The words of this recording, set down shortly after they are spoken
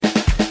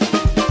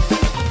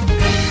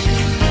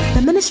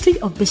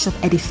ministry of Bishop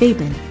Eddie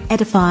Fabian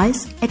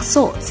edifies,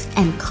 exhorts,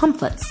 and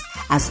comforts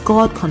as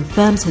God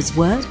confirms His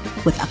word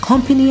with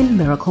accompanying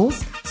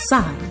miracles,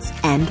 signs,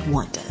 and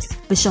wonders.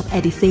 Bishop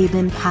Eddie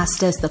Fabian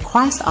pastors the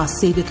Christ Our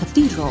Savior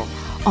Cathedral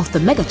of the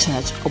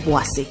megachurch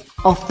Obuasi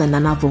off the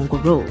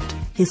Nanavongo Road.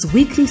 His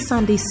weekly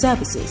Sunday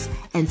services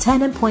and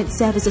Turning Point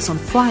services on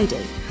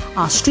Friday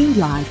are streamed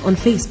live on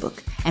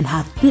Facebook and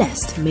have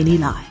blessed many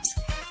lives.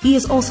 He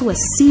is also a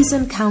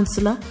seasoned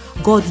counselor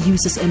God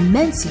uses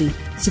immensely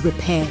to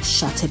repair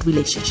shattered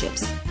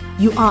relationships.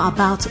 You are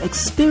about to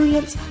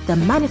experience the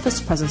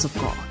manifest presence of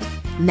God.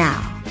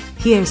 Now,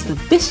 here's the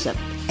Bishop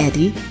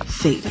Eddie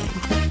Fabian.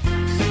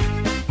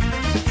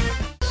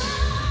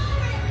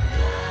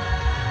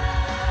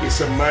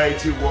 He's a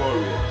mighty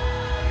warrior,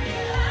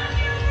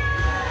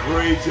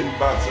 great in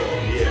battle,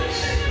 yes,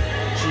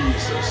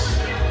 Jesus.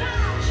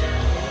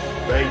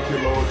 Thank you,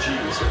 Lord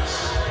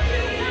Jesus.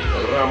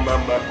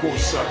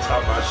 Rambamakosa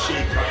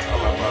tabashika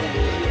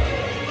talabandoria.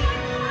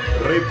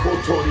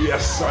 Rekotoria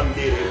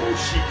sandere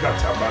boshika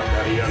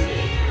tabandariane.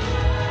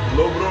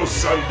 Lobro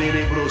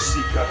sandere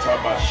brosika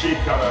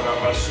tabashika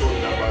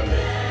rabasonda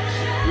bande.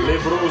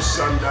 Lebro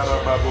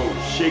sandarababo,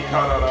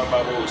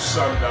 shekarababo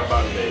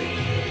sandabande.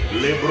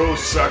 Lebro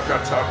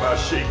sakataba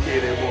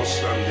shekere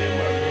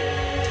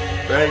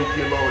mosandemande. Thank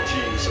you, Lord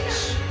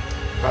Jesus.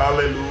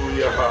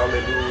 Hallelujah,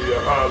 hallelujah,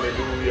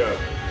 hallelujah,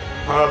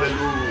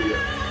 hallelujah.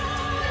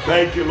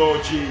 Thank you,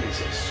 Lord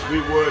Jesus. We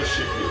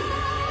worship you.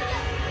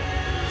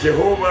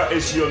 Jehovah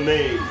is your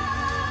name.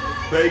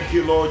 Thank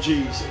you, Lord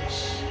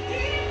Jesus.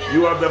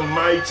 You are the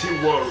mighty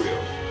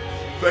warrior.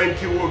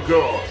 Thank you, O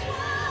God.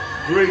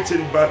 Great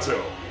in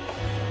battle.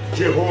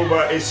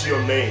 Jehovah is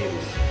your name.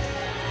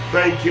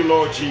 Thank you,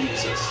 Lord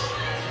Jesus.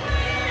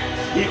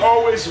 He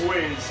always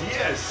wins.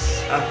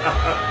 Yes.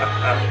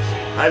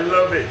 I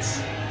love it.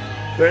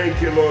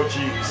 Thank you, Lord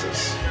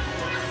Jesus.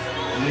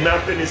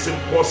 Nothing is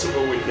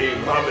impossible with him.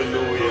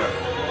 Hallelujah.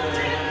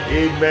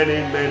 Amen,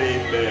 amen,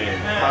 amen.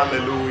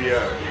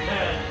 Hallelujah.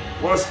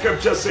 What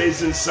scripture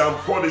says in Psalm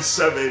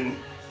 47,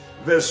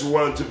 verse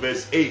 1 to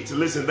verse 8.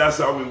 Listen, that's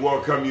how we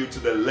welcome you to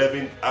the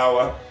 11th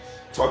hour,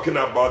 talking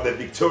about the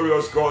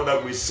victorious God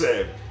that we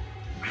serve.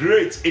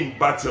 Great in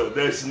battle.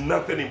 There's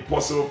nothing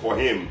impossible for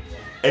him,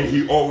 and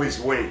he always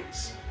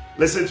wins.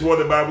 Listen to what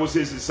the Bible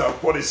says in Psalm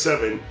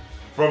 47,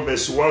 from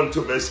verse 1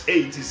 to verse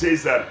 8. It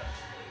says that,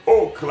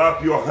 oh,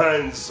 clap your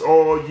hands,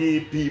 all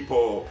ye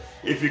people.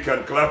 If you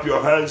can clap your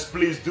hands,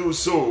 please do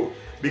so,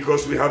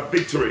 because we have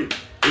victory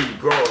in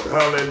God.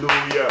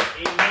 Hallelujah.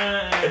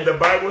 Amen. And the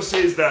Bible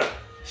says that,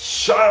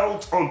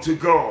 shout unto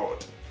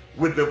God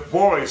with the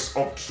voice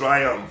of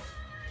triumph,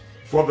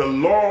 for the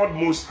Lord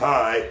Most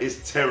High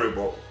is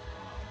terrible.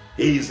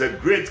 He is a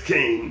great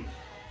king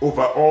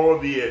over all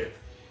the earth.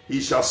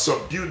 He shall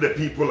subdue the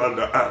people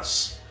under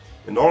us,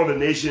 and all the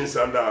nations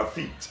under our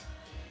feet.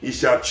 He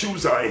shall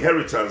choose our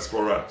inheritance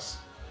for us,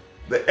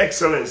 the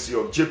excellency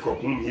of Jacob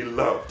whom he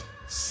loved.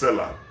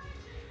 Selah.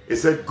 It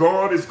said,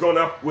 God is gone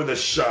up with a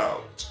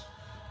shout,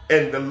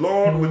 and the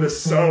Lord with the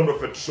sound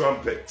of a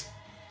trumpet.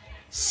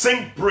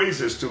 Sing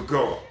praises to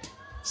God.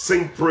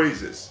 Sing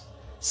praises.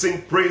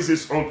 Sing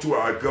praises unto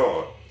our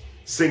God.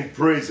 Sing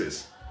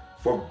praises.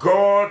 For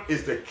God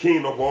is the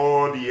King of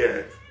all the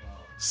earth.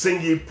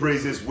 Sing ye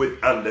praises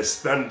with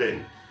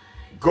understanding.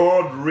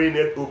 God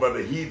reigneth over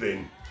the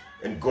heathen,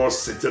 and God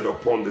sitteth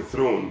upon the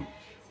throne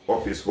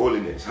of his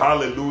holiness.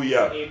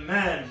 Hallelujah.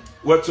 Amen.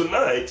 Well,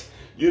 tonight,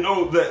 you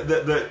know,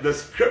 the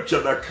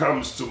scripture that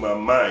comes to my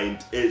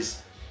mind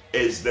is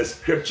the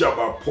scripture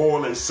about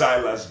Paul and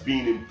Silas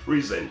being in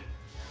prison.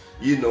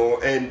 You know,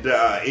 and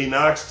in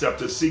Acts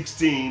chapter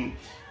 16,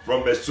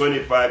 from verse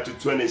 25 to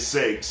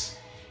 26,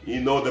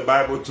 you know, the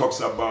Bible talks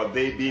about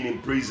they being in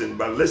prison.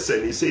 But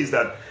listen, it says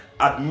that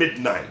at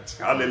midnight,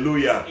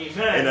 hallelujah.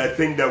 Amen. And I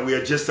think that we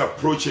are just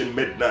approaching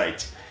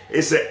midnight.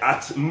 It said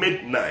at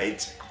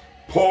midnight,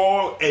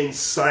 Paul and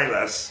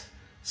Silas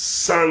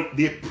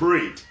they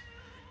prayed,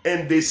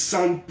 and they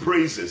sang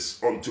praises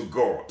unto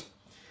God.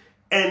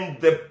 And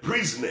the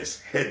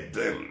prisoners heard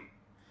them.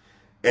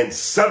 And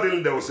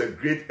suddenly there was a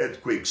great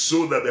earthquake,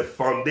 so that the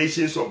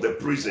foundations of the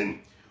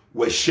prison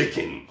were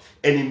shaken.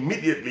 And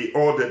immediately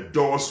all the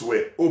doors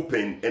were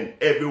opened, and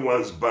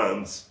everyone's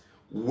bands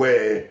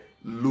were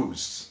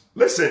loosed.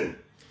 Listen,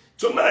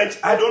 tonight,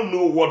 I don't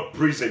know what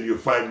prison you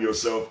find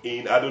yourself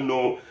in. I don't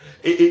know.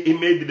 It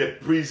may be the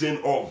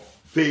prison of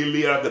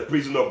failure, the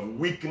prison of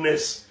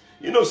weakness.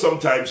 You know,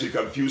 sometimes you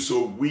can feel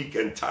so weak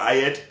and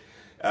tired.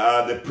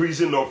 The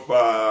prison of,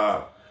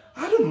 I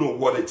don't know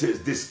what it is,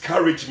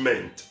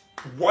 discouragement.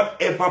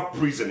 Whatever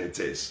prison it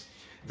is,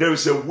 there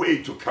is a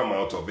way to come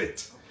out of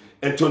it.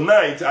 And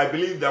tonight, I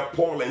believe that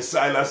Paul and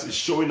Silas is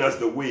showing us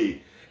the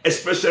way,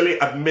 especially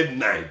at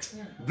midnight.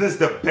 This is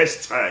the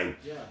best time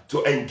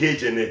to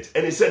engage in it.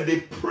 And he said they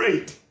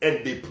prayed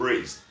and they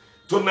praised.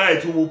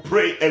 Tonight we will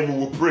pray and we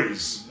will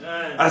praise.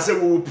 Amen. I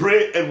said we will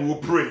pray and we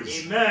will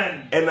praise.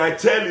 Amen. And I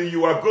tell you,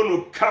 you are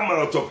going to come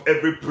out of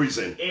every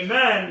prison.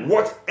 Amen.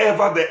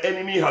 Whatever the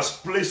enemy has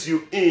placed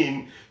you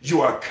in,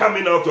 you are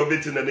coming out of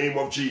it in the name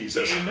of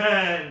Jesus.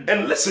 Amen.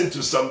 And listen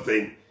to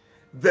something.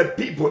 the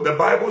people, the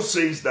Bible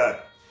says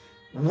that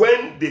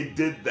when they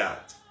did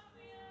that,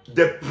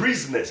 the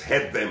prisoners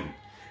heard them.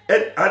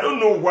 And I don't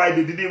know why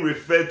they didn't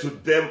refer to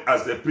them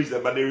as the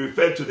prisoners, but they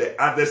referred to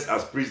the others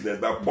as prisoners.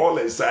 But Paul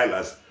and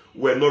Silas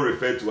were not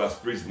referred to as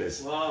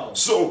prisoners. Wow.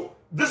 So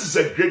this is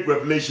a great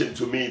revelation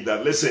to me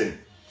that, listen,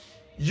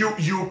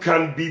 you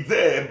can be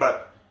there,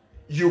 but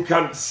you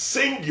can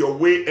sing your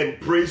way and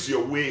praise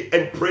your way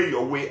and pray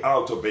your way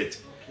out of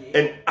it.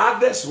 And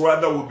others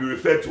rather will be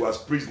referred to as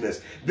prisoners.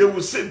 They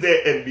will sit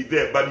there and be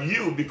there. But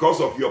you,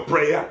 because of your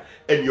prayer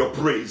and your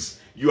praise,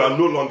 you are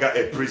no longer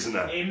a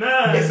prisoner.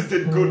 Amen. Isn't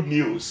it good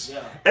news?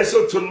 Yeah. And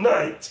so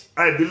tonight,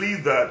 I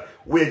believe that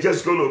we're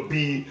just going to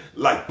be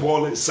like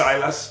Paul and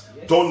Silas.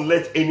 Yes. Don't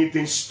let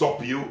anything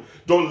stop you.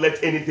 Don't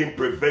let anything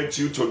prevent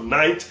you.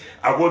 Tonight,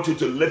 I want you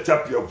to lift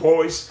up your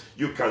voice.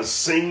 You can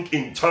sing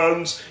in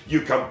tongues.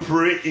 You can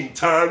pray in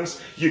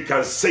tongues. You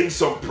can sing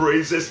some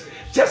praises.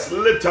 Just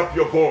lift up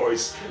your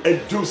voice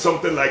and do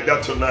something like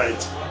that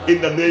tonight.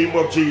 In the name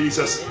of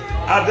Jesus.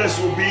 Others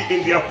will be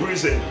in their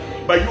prison,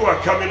 but you are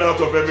coming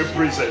out of every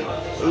prison.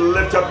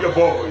 Lift up your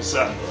voice.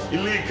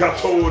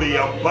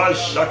 Ilikatoria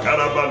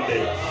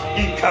bashakarabande.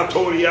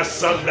 Ikatoria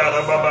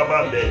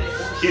sandarababande.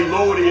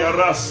 Iloria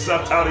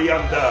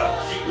rasatarianda.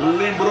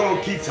 Libro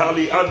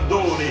kitali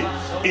andori.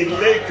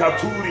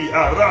 Ilekaturi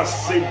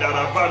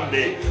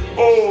arasendarabande.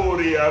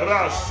 Ori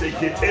arase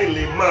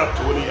kiteli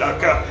maturi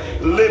aka.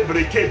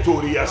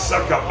 Lebriketoria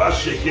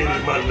sakabashe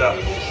kerimanda.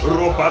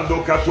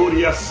 Robando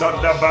katoria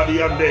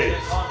sandabadiande.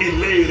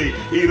 Ileri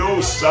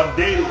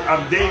irosanderi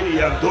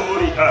anderi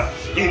andori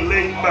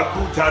Ilay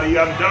makutari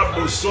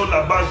andambo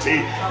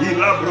solabante.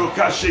 Ilabro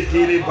kashe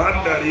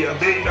kiribandari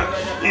andena.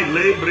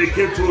 Ilebre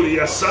keturi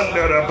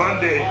asandarabande.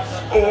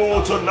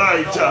 Oh,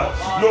 tonight,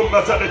 no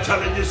matter the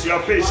challenges you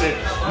are facing,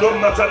 no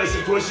matter the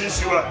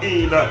situations you are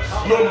in,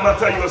 no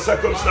matter your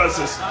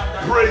circumstances,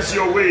 praise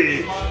your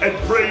way and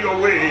pray your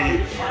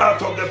way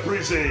out of the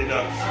prison.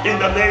 In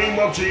the name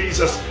of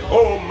Jesus.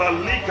 Oh,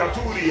 Malika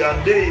Turi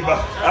and Deba.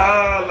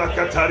 Ah, la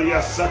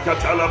Kataria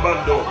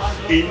Sakatalabando.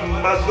 In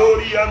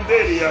Mandori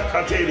Anderia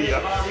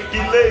Kateria.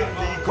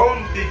 Ileni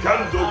Kondi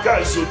Kando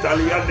Kaisu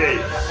Taliande.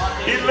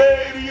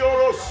 Ileri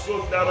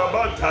Oroso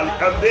Darabantali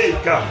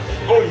Andeka.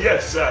 Oh,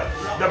 yes,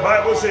 the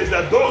Bible says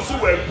that those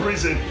who were in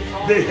prison,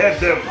 they heard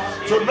them.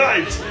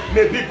 Tonight,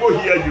 may people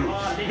hear you.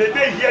 May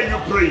they hear you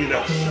praying.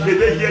 May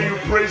they hear you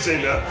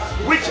praising.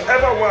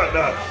 Whichever one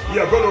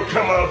you're going to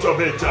come out of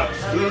it,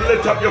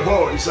 lift up your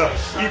voice.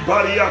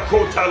 Ibaria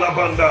Kota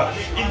Labanda.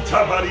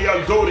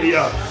 Itabaria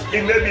Doria.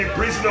 It may be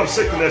prison of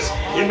sickness.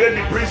 It may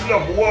be prison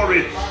of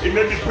worry. It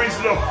may be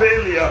prison of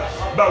failure.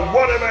 But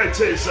whatever it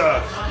is,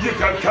 you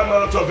can come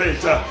out of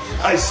it.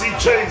 I see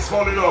chains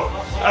falling off.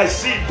 I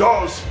see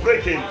doors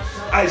breaking.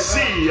 I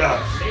see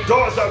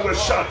doors that were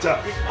shut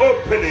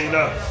opening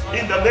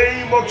in the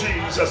name of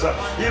Jesus.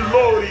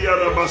 Iloria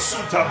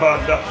Rabasuta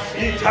Banda,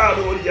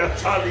 Italia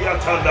Talia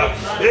Tanda,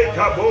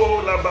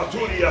 Ekabola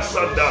Baturia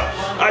Sanda.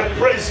 I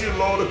praise you,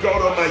 Lord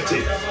God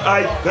Almighty.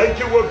 I thank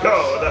you, O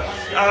God.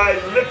 I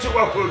lift you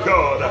up, O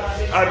God.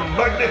 I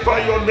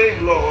magnify your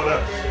name, Lord.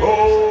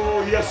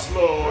 Oh, yes,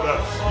 Lord.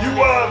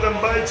 You are the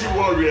mighty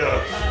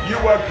warrior. You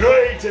are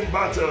great in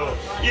battle.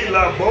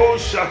 Ilabo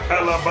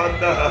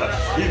Shakalabanda,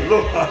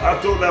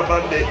 Iloha.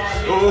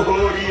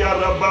 Oh,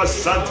 Riaraba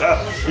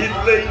Santa,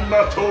 Ile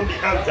Matoni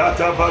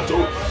Antata Bato,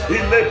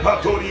 Ile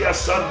Patoria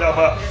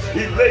Sandaba,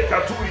 Ile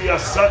Katuria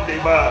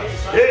Sandeba.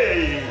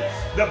 Hey,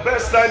 the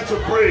best time to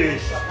pray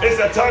is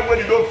the time when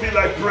you don't feel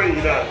like praying.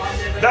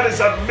 That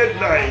is at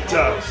midnight.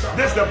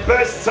 This is the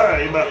best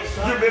time.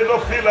 You may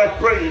not feel like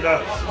praying.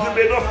 You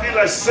may not feel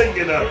like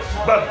singing,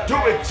 but do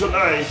it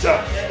tonight.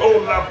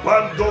 Oh, La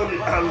Bandoni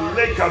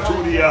Ale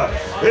Katuria.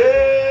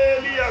 Hey.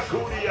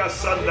 Kuria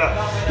Sanda,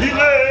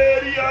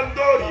 Ileri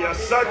Andoria,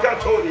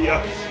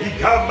 Sakatoria,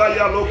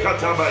 Ikabaya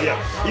Lokatabaya,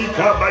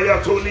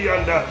 Ikabaya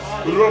Tolianda,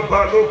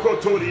 Robalo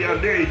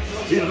Kotoriande,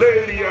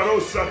 Ileri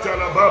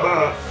Arosatala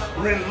Baba.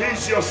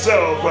 Release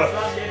yourself,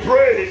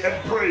 pray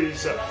and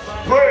praise,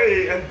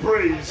 pray and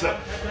praise,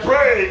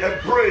 pray and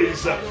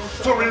praise.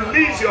 To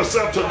release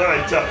yourself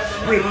tonight,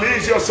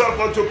 release yourself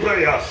unto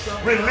prayer,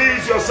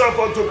 release yourself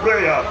unto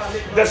prayer.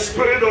 The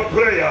spirit of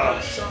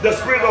prayer, the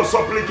spirit of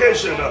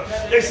supplication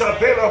is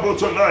available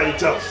tonight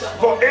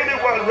for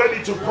anyone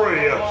ready to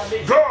pray.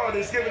 God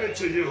is giving it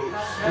to you.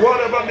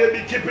 Whatever may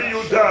be keeping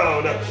you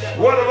down,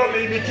 whatever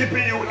may be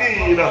keeping you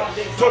in,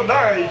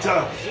 tonight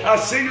I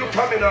see you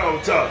coming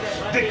out.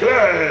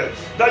 Declare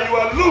that you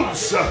are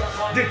loose.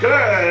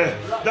 Declare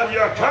that you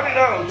are coming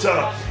out.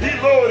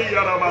 Ilori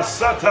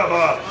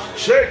Aramasataba,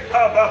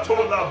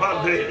 Shekabatola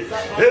Bande,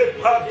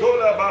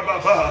 Epatola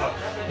Baba.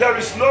 There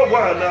is no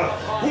one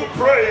who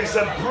prays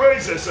and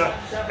praises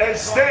and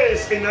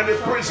stays in any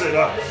prison.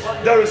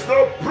 There is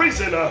no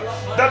prison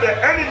that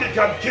the enemy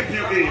can keep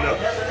you in.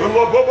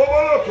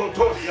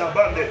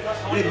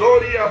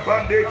 Iloria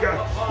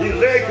Bandeka,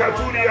 Ileka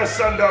Turia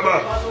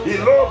Sandaba,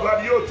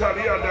 Ilobadio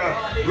Tariana,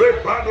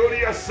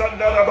 Repadoria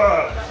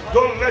Sandaraba.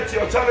 Don't let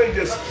your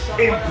challenges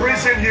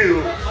imprison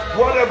you.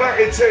 Whatever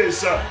it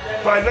is,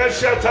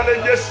 financial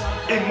challenges,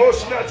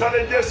 emotional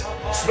challenges,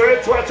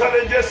 spiritual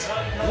challenges,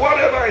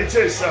 whatever it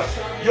is,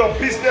 your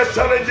business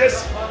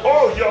challenges,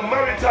 your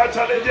marital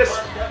challenges,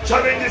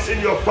 challenges in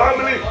your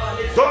family,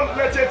 don't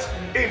let it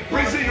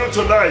imprison you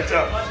tonight.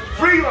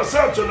 Free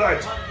yourself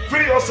tonight.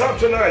 Free yourself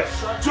tonight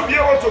to be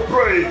able to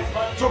pray,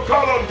 to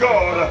call on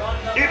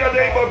God in the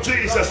name of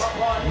Jesus.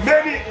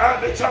 Many are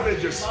the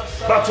challenges,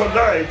 but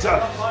tonight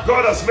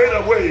God has made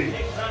a way.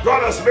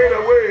 God has made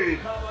a way.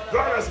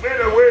 God has made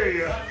a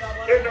way.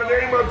 In the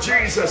name of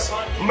Jesus.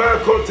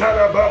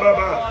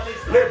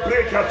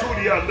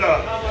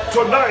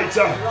 Tonight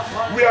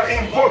we are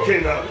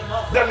invoking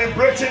the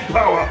liberating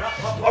power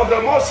of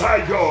the Most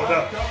High God.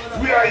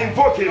 We are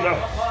invoking the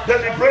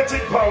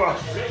liberating power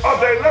of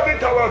the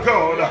 11th hour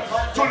God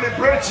to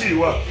liberate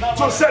you,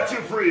 to set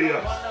you free,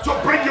 to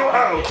bring you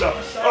out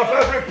of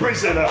every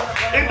prison.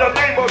 In the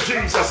name of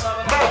Jesus.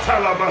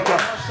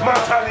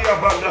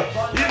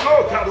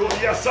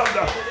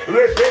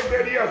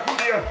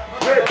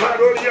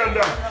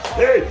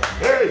 Hey,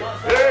 hey,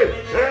 hey,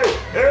 hey,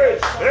 hey,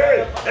 hey,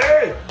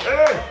 hey,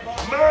 hey,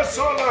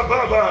 Masola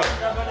Baba,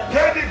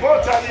 Kedi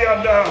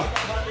Botalianda,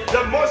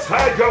 the Most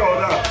High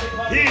God,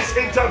 He is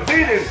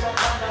intervening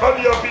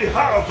on your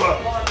behalf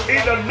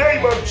in the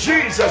name of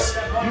Jesus.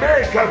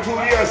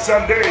 Mekaturia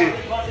Sunday,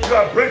 you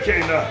are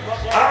breaking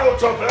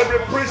out of every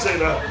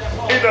prison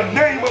in the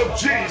name of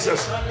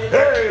Jesus.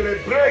 Hey, le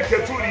break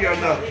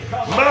Turiana,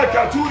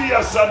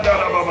 Makaturia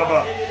Sandara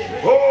Baba.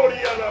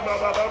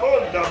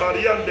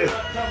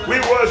 We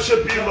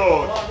worship you,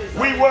 Lord.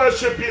 We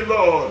worship you,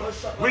 Lord.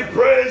 We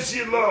praise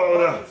you,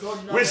 Lord.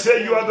 We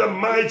say you are the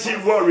mighty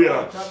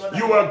warrior.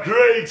 You are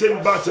great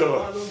in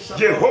battle.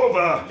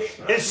 Jehovah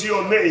is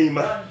your name.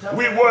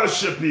 We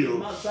worship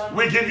you.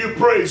 We give you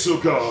praise, O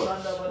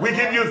God. We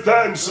give you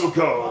thanks, O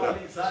God.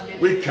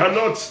 We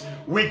cannot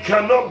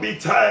be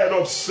tired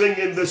of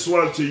singing this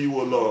one to you,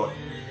 O Lord.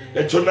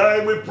 And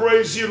tonight we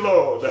praise you,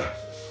 Lord.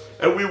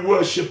 And we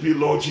worship you,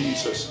 Lord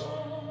Jesus.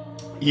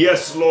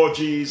 Yes, Lord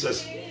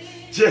Jesus.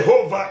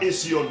 Jehovah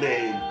is your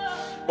name.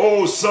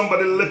 Oh,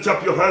 somebody lift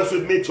up your hands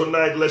with me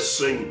tonight. Let's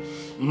sing.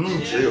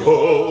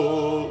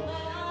 Jehovah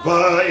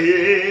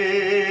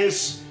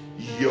is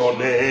your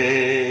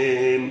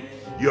name.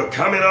 You're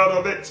coming out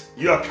of it.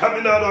 You're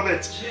coming out of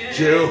it.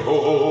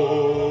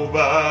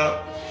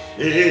 Jehovah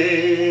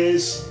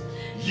is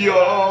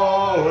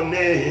your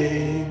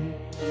name.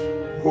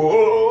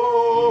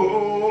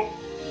 Oh,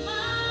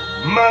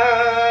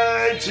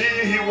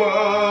 mighty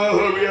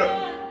warrior,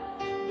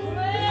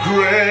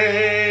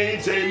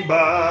 great in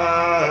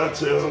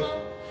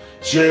battle,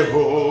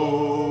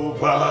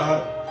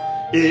 Jehovah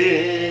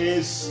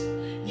is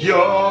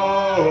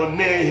your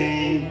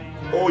name.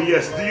 Oh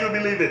yes, do you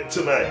believe it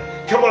tonight?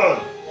 Come on.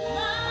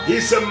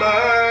 He's a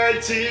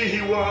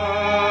mighty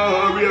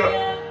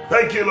warrior.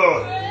 Thank you,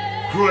 Lord.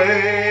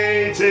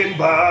 Great in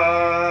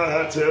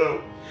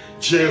battle,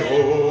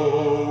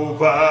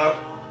 Jehovah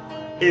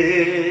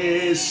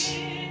is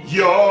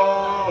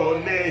your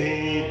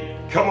name.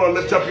 Come on,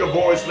 lift up your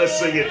voice. Let's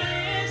sing it.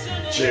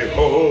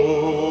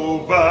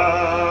 Jehovah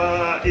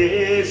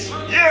is.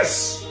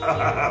 Yes.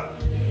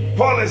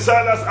 Paul and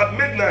Silas at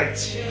midnight,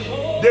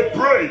 they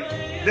prayed.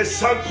 They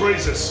sang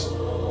praises.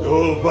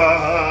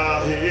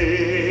 Jehovah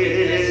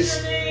is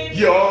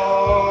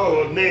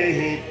your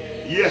name.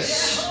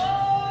 Yes.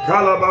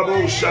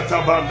 Kalababo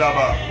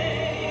Shatabandaba.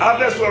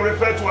 Others were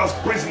referred to as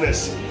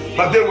prisoners,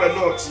 but they were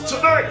not.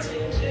 Tonight,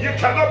 you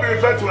cannot be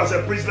referred to as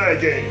a prisoner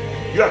again.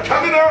 You are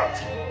coming out.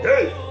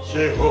 Hey,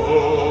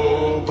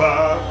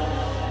 Jehovah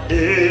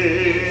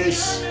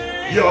is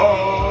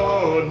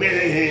your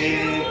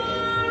name.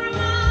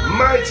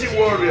 Mighty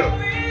warrior,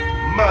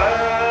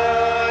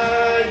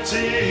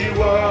 mighty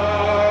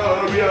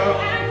warrior,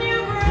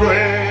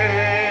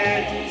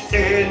 great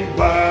in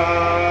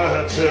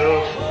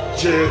battle,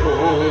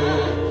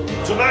 Jehovah.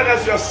 Tonight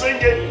as you are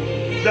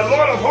singing, the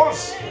Lord of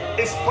hosts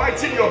is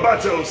fighting your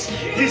battles.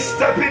 He's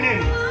stepping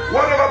in.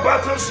 Whatever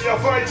battles you are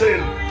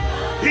fighting,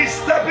 He's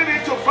stepping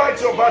in to fight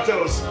your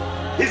battles.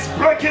 He's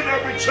breaking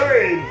every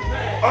chain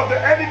of the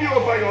enemy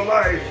over your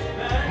life.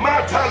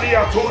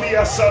 Matalia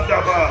Toria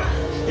Sandaba.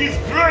 He's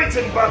great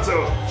in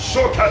battle.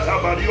 Shokata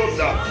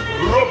Barionda.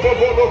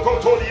 Robobobo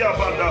Kotoria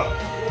Banda.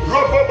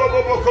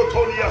 Robobobo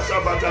Kotoria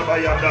Sabata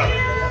Bayanda.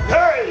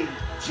 Hey,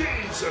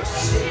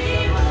 Jesus.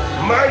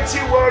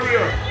 Mighty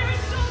warrior.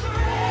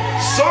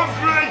 So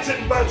great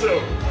in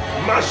battle.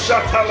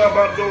 Mashatala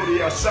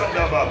Bandoria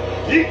Sandaba.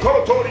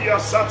 Ikotoria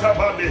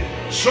Satabande.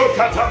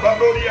 Shokata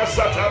Bandoria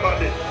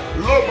Satabande.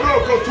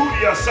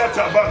 Lobrokoturia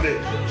Satabande.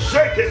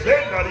 Sheke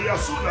Bendaria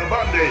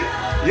Sunabande.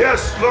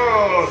 Yes,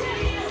 Lord.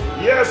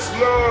 Yes,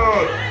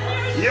 Lord.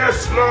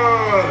 Yes,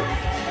 Lord.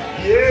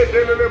 Ye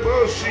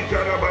Belebo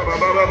Shikara Baba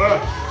Baba.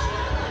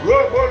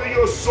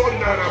 Roborio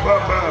Sonara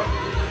Baba.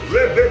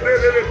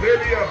 Rebebele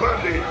Belia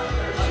Bande.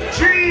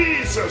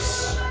 Jesus.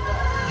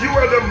 You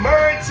are the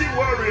mighty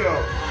warrior.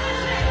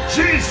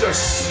 Jesus.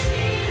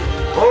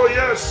 Oh,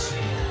 yes.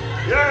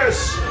 Yes.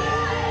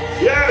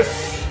 Yes.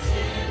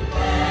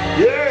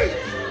 Yeah.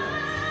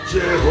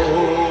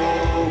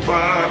 Jehovah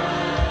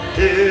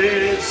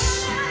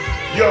is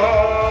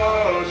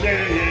your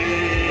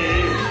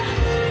name.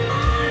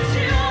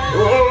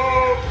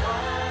 Oh,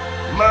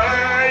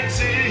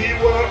 mighty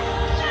one,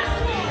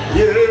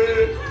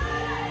 yeah,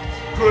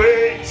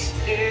 great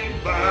in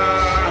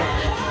battle.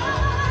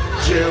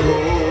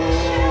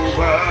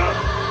 Jehovah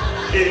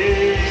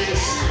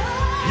is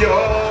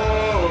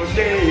your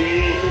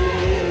name.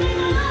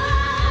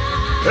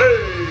 Hey,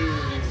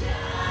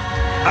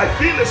 I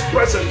feel His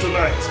presence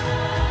tonight.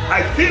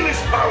 I feel His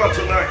power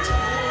tonight.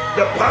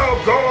 The power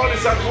of God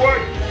is at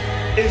work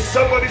in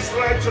somebody's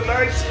life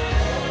tonight.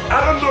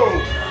 I don't know,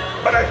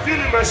 but I feel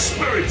in my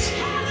spirit.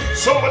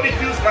 Somebody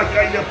feels like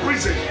they're in a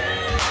prison,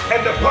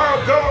 and the power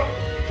of God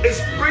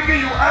is bringing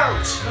you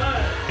out.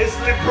 It's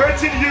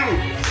liberating you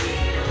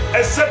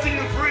and setting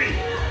you free.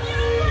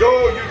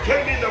 Though you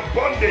came in a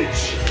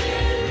bondage,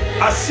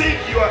 as if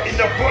you are in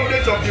the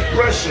bondage of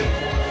depression,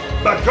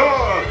 but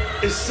God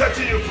is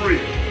setting you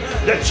free.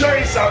 The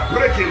chains are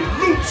breaking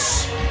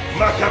loose.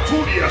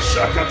 Makaturia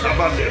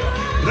shakatabande,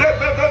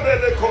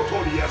 rebebele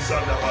kotoria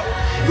sandaba,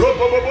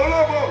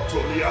 robobolobo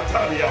toria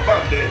taria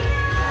bande.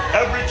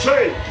 Every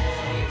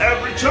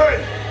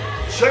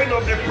chain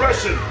of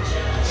depression,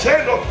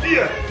 chain of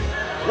fear,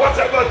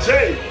 whatever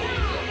chain,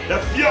 the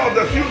fear of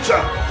the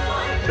future,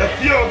 the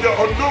fear of the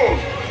unknown,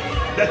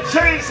 the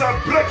chains are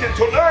breaking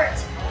tonight.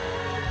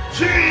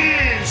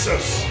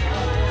 Jesus,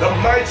 the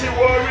mighty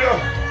warrior,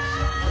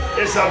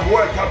 is at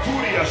work.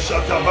 Katuria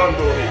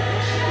shatabandori.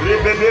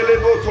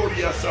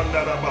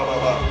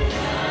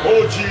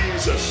 Oh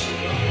Jesus,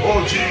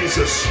 oh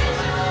Jesus.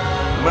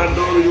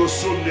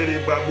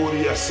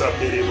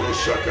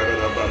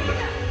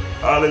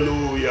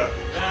 Hallelujah.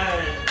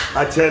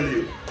 I tell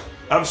you,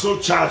 I'm so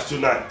charged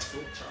tonight.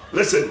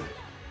 Listen,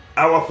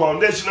 our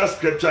foundational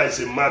scripture is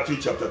in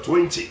Matthew chapter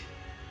 20.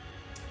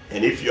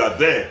 And if you are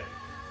there,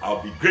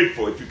 I'll be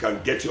grateful if you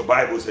can get your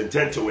Bibles and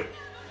turn to it,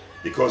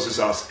 because it's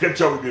our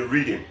scripture we've been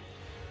reading.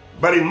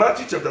 But in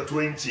Matthew chapter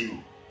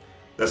 20,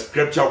 the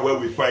scripture where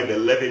we find the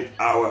 11th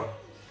hour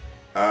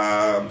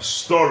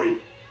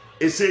story,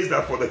 it says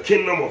that for the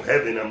kingdom of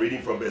heaven, I'm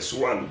reading from verse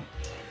 1,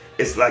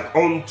 it's like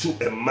unto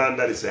a man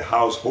that is a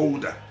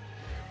householder,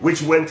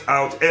 which went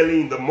out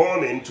early in the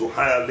morning to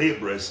hire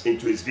laborers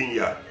into his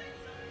vineyard.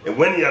 And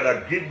when he had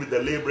agreed with the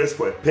laborers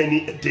for a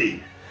penny a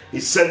day, he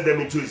sent them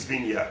into his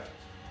vineyard.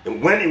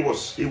 And when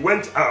he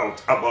went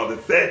out about the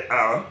third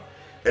hour,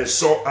 and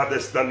saw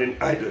others standing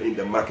idle in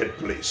the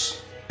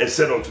marketplace, and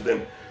said unto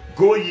them,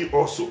 Go ye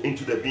also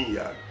into the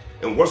vineyard,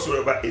 and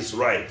whatsoever is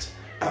right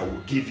I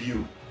will give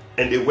you.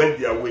 And they went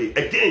their way.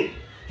 Again,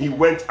 he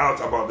went out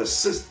about the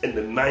 6th and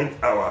the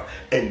 9th hour,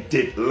 and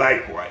did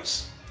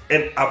likewise.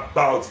 And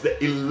about the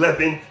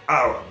 11th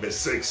hour, verse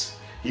 6,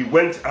 he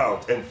went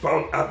out and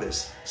found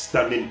others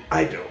standing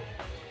idle,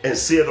 and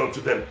said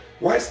unto them,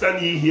 Why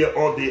stand ye here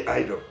all day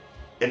idle?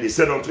 And they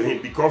said unto him,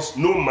 Because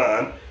no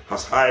man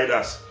has hired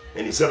us.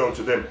 And he said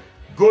unto them,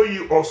 Go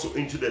ye also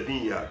into the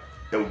vineyard,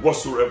 and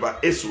whatsoever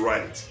is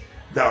right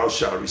thou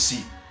shalt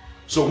receive.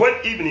 So when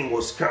evening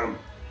was come,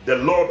 the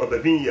Lord of the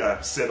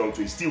vineyard said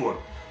unto his steward,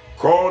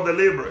 Call the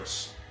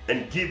laborers,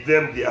 and give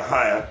them their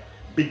hire,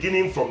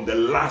 beginning from the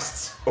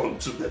last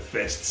unto the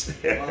first.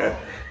 Wow.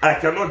 I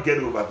cannot get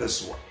over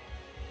this one.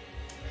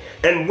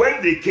 And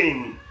when they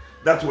came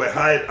that were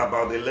hired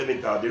about the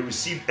 11th hour, they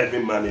received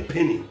every man a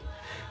penny.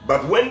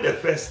 But when the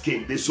first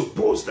came, they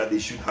supposed that they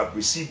should have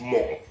received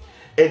more.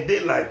 And they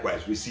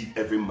likewise received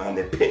every man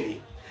a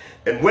penny.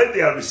 And when they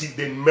had received,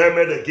 they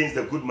murmured against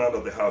the good man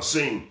of the house,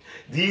 saying,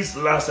 These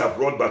last have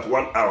wrought but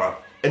 1 hour,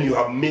 and you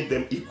have made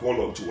them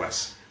equal unto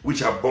us, which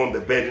have borne the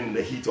burden in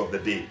the heat of the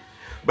day.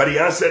 But he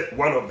answered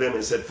one of them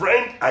and said,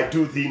 Friend, I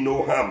do thee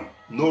no harm,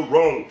 no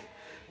wrong.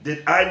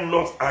 Did I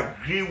not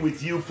agree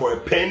with you for a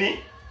penny?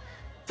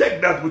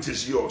 Take that which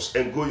is yours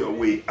and go your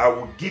way. I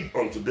will give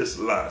unto this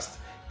last,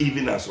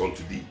 even as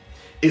unto thee.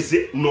 Is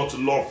it not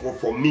lawful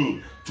for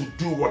me to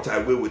do what I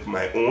will with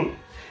my own?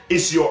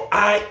 Is your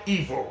eye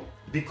evil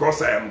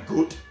because I am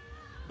good?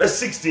 Verse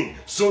 16,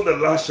 so the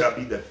last shall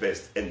be the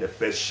first, and the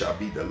first shall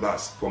be the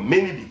last. For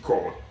many be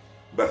called,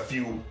 but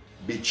few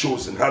be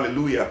chosen.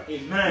 Hallelujah.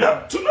 Amen.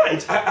 Now,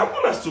 tonight, I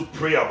want us to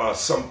pray about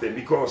something,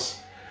 because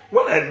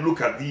when I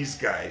look at these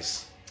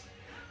guys,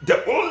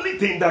 the only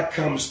thing that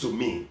comes to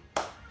me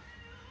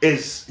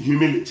is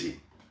humility.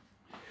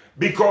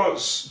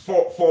 Because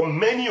for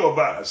many of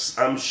us,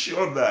 I'm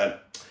sure that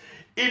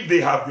if they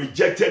have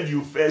rejected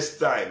you first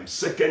time,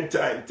 second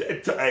time,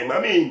 third time, I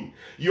mean,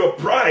 your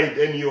pride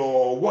and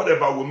your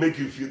whatever will make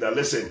you feel that,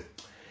 listen,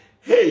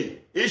 hey,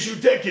 he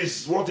should take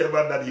his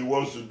whatever that he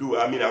wants to do.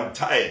 I mean, I'm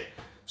tired.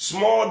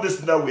 Small this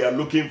that we are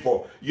looking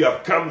for. You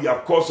have come, you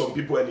have called some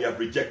people, and you have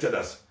rejected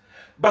us.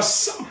 But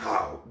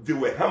somehow they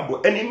were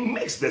humble. And it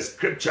makes the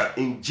scripture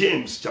in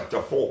James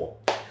chapter 4,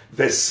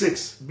 verse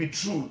 6 be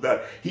true,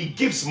 that he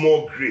gives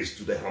more grace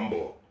to the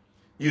humble.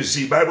 You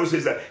see, Bible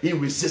says that he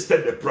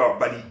resisted the proud,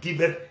 but he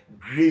giveth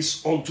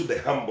grace unto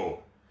the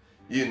humble.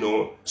 You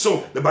know,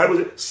 so the Bible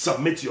says,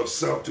 submit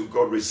yourself to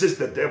God, resist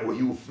the devil,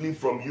 he will flee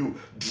from you.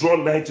 Draw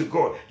nigh to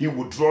God, he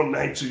will draw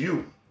nigh to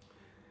you.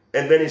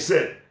 And then he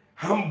said,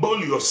 humble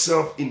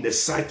yourself in the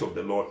sight of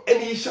the Lord,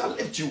 and he shall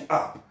lift you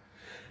up.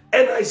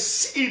 And I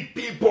see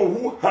people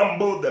who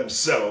humble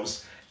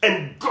themselves,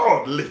 and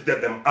God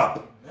lifted them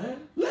up.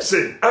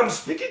 Listen, I'm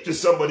speaking to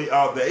somebody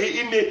out there.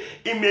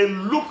 It may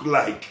look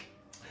like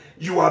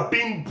you are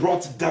being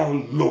brought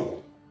down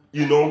low,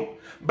 you know.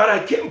 But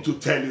I came to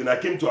tell you, and I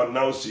came to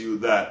announce to you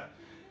that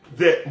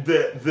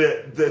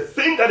the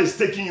thing that is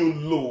taking you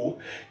low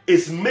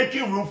is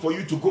making room for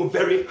you to go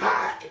very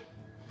high.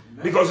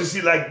 Because you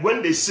see, like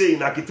when they say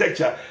in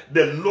architecture,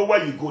 the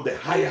lower you go, the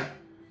higher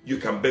you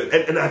can build.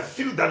 And I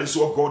feel that is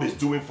what God is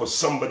doing for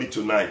somebody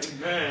tonight.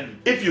 Amen.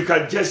 If you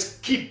can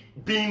just keep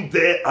being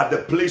there at the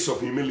place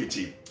of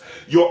humility,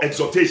 your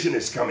exhortation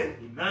is coming.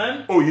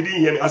 Amen. Oh, you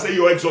didn't hear me. I said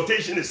your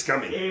exhortation is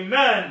coming.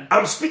 Amen.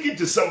 I'm speaking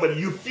to somebody.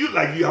 You feel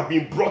like you have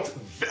been brought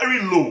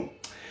very low.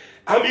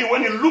 I mean,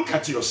 when you look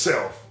at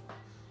yourself,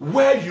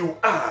 where you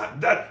are,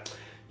 that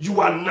you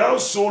are now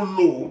so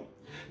low,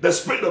 the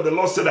Spirit of the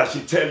Lord said I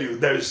should tell you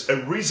there is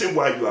a reason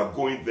why you are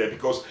going there,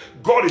 because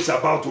God is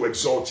about to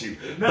exalt you.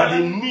 Amen. But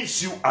He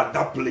needs you at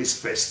that place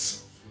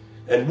first.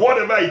 And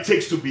whatever it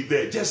takes to be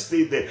there, just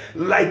stay there.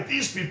 Like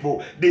these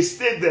people, they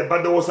stayed there,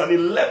 but there was an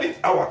 11th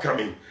hour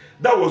coming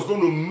that was going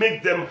to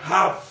make them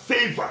have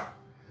favor.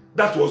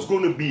 That was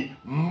going to be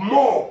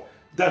more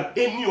than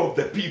any of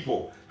the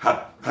people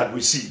had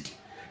received.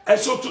 And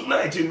so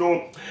tonight, you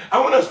know, I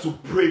want us to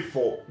pray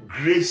for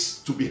grace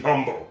to be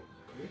humble.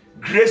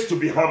 Grace to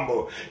be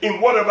humble.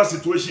 In whatever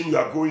situation you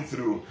are going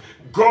through,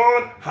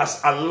 God has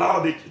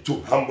allowed it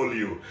to humble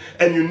you.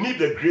 And you need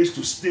the grace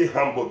to stay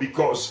humble,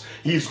 because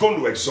He is going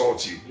to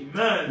exalt you.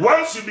 Amen.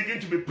 Once you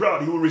begin to be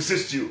proud, He will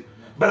resist you.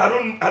 But I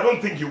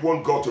don't think you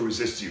want God to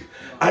resist you.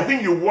 I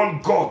think you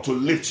want God to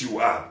lift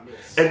you up.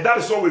 And that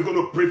is what we're going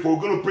to pray for.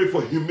 We're going to pray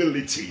for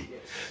humility.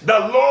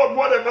 That, Lord,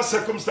 whatever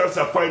circumstance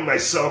I find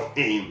myself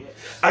in,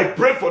 I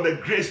pray for the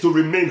grace to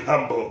remain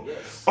humble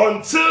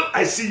until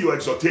I see your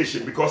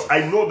exhortation, because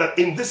I know that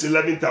in this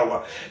 11th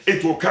hour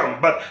it will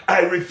come. But I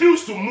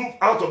refuse to move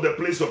out of the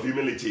place of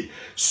humility,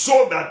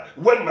 so that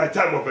when my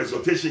time of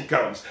exhortation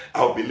comes,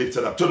 I'll be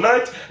lifted up.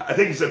 Tonight, I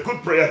think it's a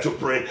good prayer to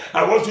pray.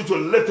 I want you to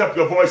lift up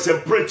your voice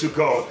and pray to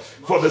God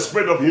for the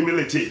spirit of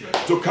humility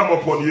to come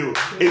upon you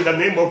in the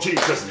name of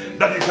Jesus,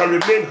 that you can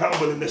remain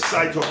humble in the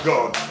sight of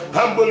God.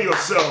 Humble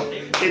yourself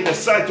in the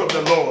sight of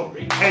the Lord,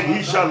 and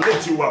He shall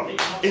lift you up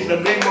in the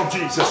name of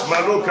Jesus.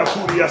 Maroka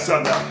Puria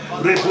Sana,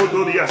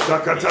 Rebodoria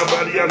Sakata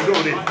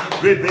Mariandori,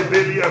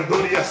 Rebebelia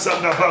Doria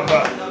Sana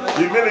Baba.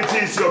 Humility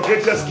is your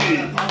greatest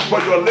key for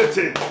your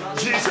lifting.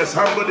 Jesus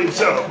humbled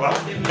Himself,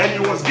 and He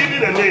was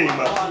given a name.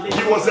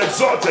 He was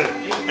exalted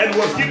and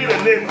was given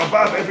a name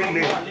above every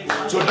name.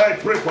 Tonight,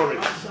 pray for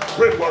it.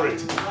 Pray for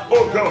it.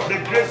 Oh God, the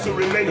grace to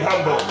remain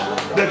humble.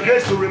 The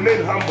grace to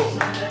remain humble.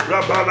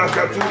 Rabana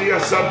Katuria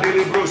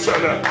Sandiri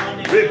Brosana.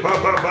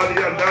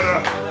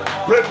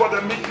 Pray for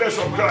the meekness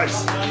of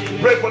Christ.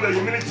 Pray for the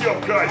humility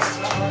of Christ.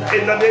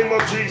 In the name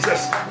of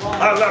Jesus.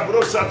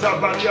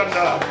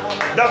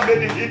 That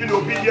made Him even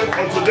obedient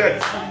unto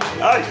death.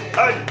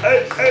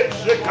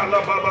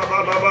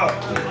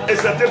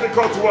 It's a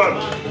difficult one,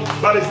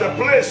 but it's the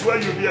place where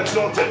you'll be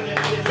exalted.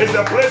 It's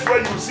the place where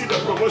you see the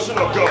promotion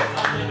of God.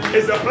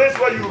 It's the place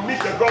where you meet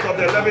the God of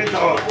the 11th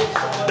hour.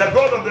 The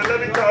God of the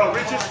 11th hour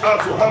reaches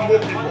out to humble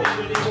people.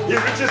 He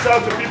reaches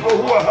out to people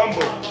who are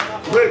humble.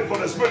 Pray for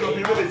the spirit of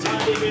humility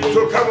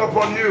to come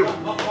upon you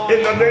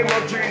in the name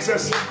of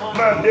Jesus.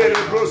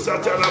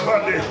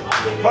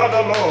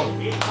 Father Lord,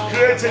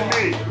 create in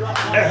me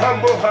a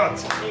humble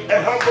heart,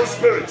 a humble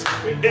spirit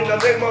in the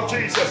name of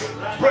Jesus.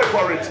 Pray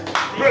for it.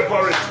 Pray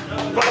for it.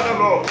 Father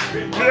Lord,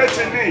 create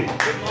in me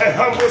a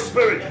humble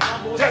spirit,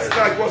 just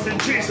like was in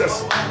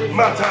Jesus.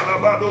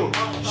 Matalabado,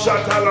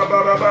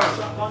 Shatalabaraba,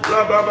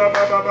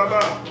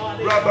 Rabababababa,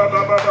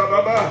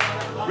 Rabababababa,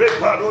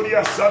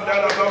 Repadoria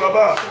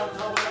Sandalababa.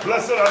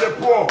 Blessed are the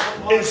poor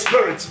in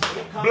spirit.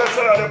 Blessed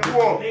are the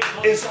poor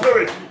in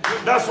spirit.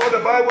 That's what the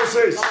Bible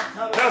says.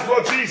 That's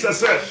what Jesus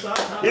said.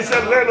 He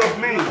said, learn of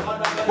me,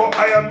 for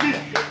I am meek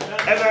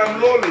and I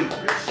am lowly.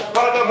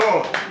 Father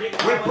Lord,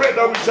 we pray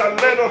that we shall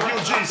learn of you,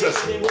 Jesus.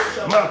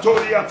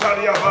 Matoria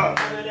Tariaba,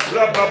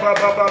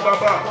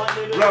 Rabababababa,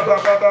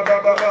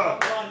 Rabababababa,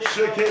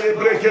 Shekele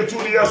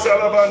Breketuria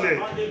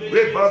Salabane,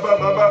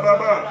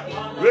 Rebababababa,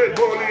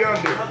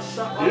 Reboliande.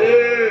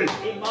 Yay!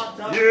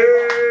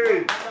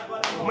 Yay!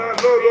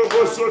 Manolo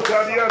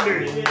Bosotariane,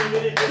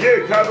 Ye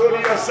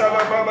Kadoria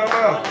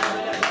Salababa.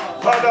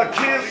 Father,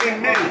 kill in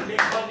me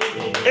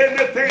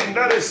anything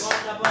that is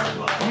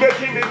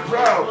making me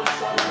proud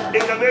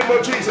in the name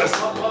of Jesus,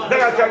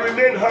 that I can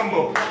remain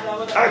humble.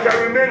 I can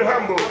remain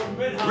humble.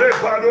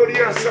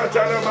 Repadoria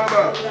Satana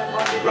Baba,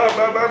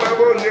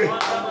 Rababababone,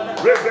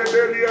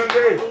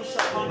 Rebebeliane,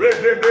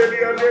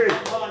 Rebebeliane,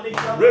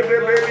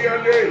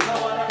 Rebebeliane.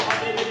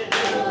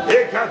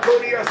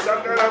 Ekatoria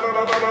Sandara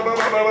Baba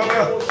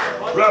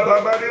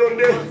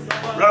Rabababionde,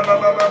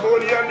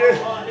 Rababababoniande.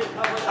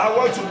 I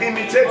want to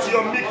imitate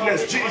your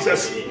meekness,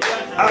 Jesus.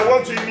 I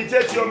want to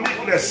imitate your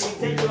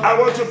meekness. I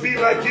want to be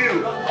like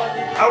you.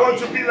 I I want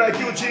to be like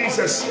you,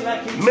 Jesus.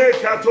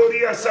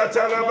 Mekatoria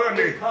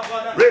satalabane.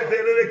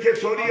 Rebele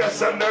ketoria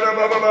sandara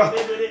baba.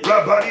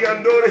 Rabari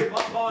andore.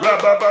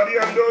 Rababari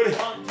andore.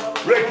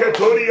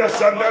 Reketoria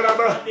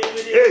sandaraba.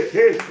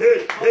 Hey.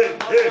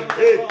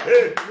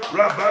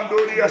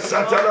 Rabandoria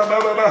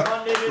satalababa.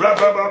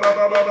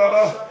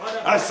 Rabababa.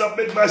 I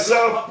submit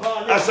myself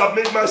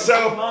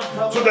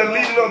to the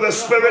leading of the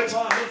Spirit.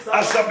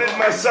 I submit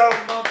myself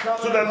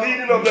to the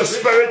leading of the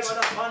Spirit.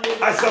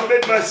 I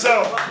submit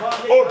myself,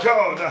 oh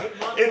God,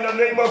 in the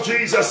name of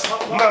Jesus.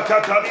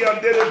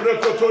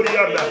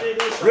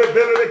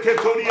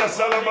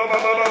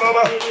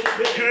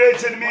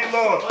 Create in me,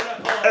 Lord,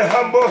 a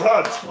humble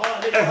heart,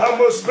 a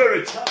humble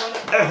spirit,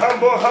 a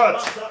humble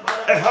heart,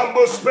 a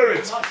humble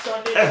spirit,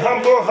 a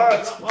humble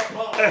heart,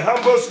 a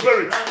humble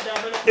spirit.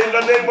 In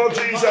the name of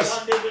Jesus.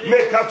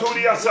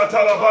 Mekaturia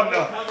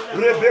satalabanda.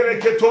 Rebele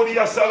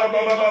ketoria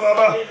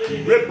salababa.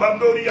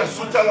 Repandoria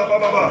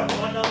sutalababa.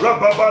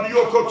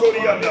 Rababario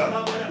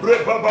kotorianda.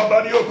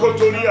 Rebabario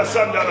kotoria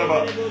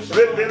sandaraba.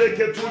 Rebele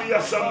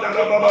keturia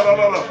sandaraba.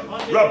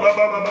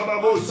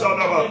 Rabababa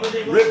sanaba.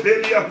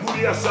 Rebelia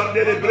kuria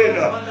sandere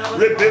brena.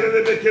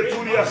 Rebele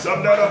keturia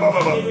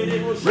sandaraba.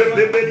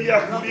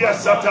 Rebelia kuria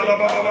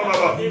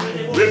satalababa.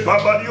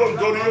 Rebabario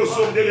dorio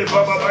sondele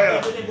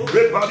babaya.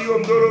 Rebabario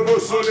doro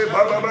sole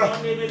bababa.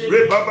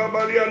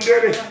 Rebabali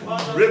andere,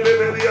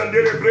 rebebeli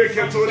andere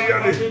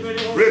breketoriane,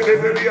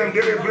 rebebeli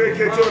andere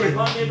breketori,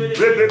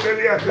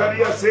 rebebeli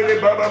akaria sele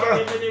bababa,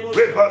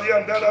 rebali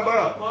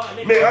andaraba.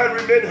 May I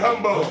remain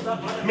humble.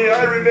 May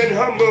I remain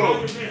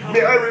humble.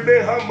 May I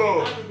remain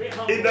humble.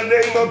 In the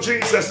name of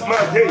Jesus.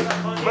 Mate.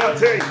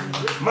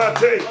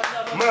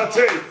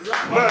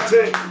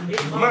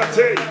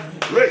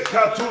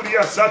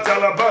 Rekaturia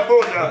satala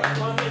babona.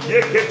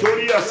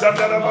 Yeketoria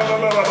satala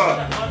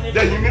bababa.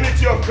 The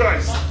humility of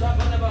Christ.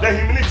 The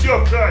humility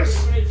of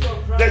Christ.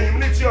 The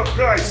humility of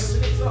Christ.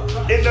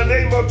 In the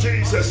name of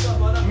Jesus.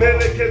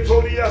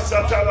 Meleketoria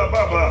satala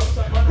baba.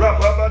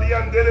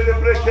 Rababariandere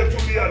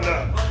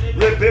breketuriana.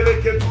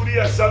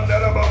 Rebeleketuria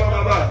sandara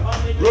baba.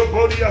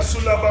 Roboria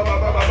sula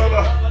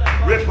baba.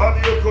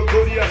 Repadio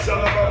kotoria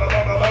sala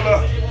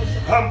baba.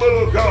 Humble,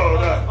 O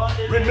God.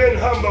 Remain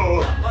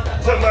humble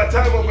till my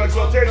time of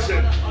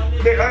exaltation.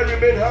 May I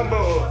remain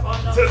humble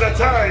till the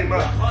time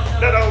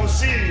that I will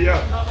see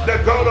the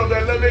God of the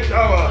 11th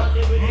hour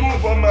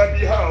move on my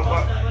behalf.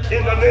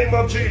 In the name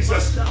of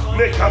Jesus.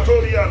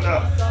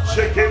 Mekatoriana.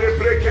 Shekele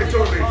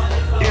breketori.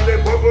 Ile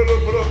bobolo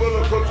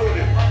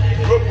kotori.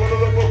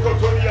 Robolo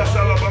kotoria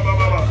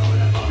salababa.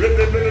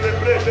 Rebele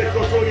brebe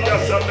kotoria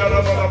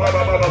sandara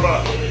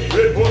baba.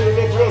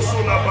 Rebolo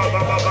brosuna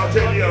baba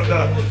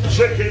telianda.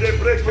 Shekele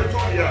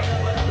breketuria.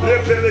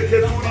 Rebele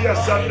keturia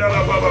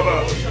sandara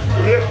baba.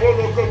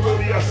 Rebolo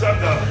kotoria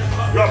sanda.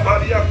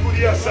 Rabaria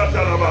kuria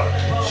sandaraba.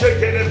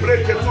 Shekele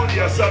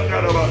breketuria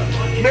sandaraba.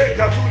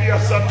 Mekaturia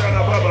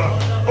sandara baba.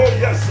 Oh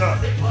yes, sir.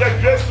 The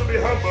grace to be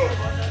humble.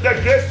 The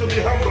grace to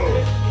be humble.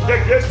 The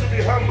grace to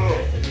be humble.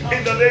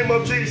 In the name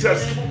of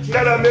Jesus,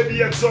 that I may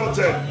be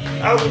exalted.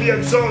 I will be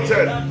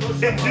exalted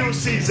in due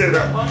season.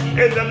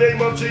 In the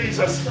name of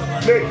Jesus.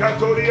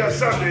 Mekatoria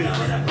Sunday.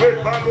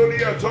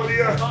 Repanoria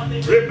Toria.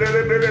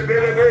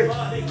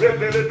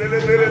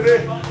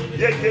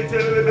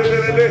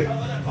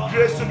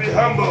 Grace to be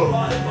humble,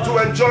 to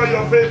enjoy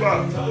your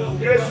favor.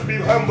 Grace to be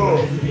humble,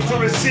 to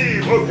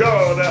receive, oh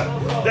God,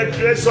 the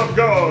grace of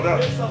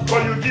God.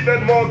 For you give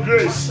it more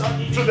grace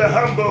to the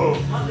humble.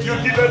 You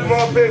give it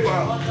more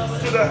favor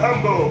to the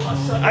humble.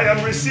 I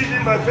am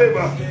receiving my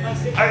favor.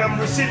 I am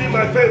receiving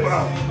my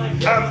favor.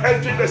 I am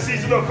entering the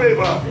season of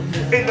favor.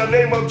 In the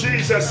name of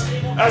Jesus,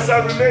 as I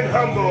remain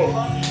humble,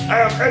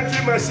 I am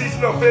entering my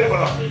season of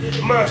favor.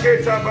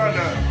 Maketa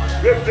bana,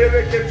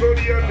 rebele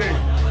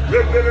ketoriane.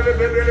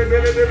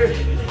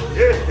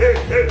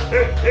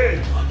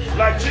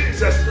 Like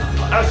Jesus,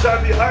 I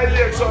shall be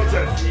highly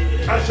exalted.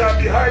 I shall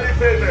be highly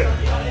favored.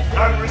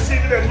 I'm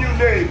receiving a new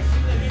name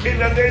in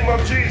the name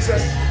of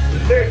Jesus.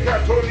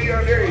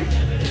 Mekatoria name.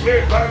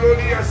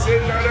 Mekalonia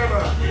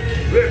senarama.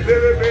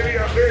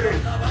 Rebelebelia bere.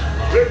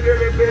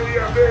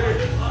 Rebelebelia bere.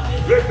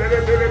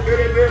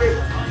 Rebelebelebele.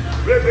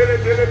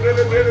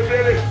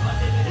 Rebelebelebele.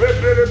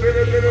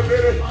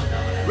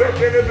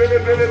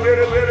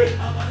 Rebelebelebele.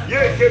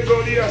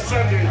 Yeketoria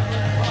Sunday,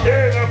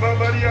 Ela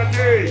Babaria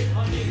Day,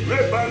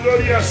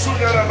 Rebaloria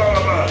Suna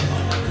Baba,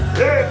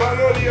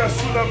 Rebaloria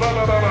Suna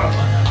Baba,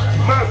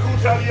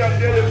 Makutaria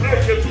de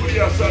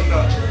Breketuria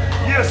Sanda.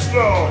 Yes,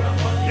 Lord.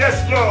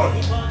 Yes, Lord.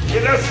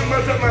 It doesn't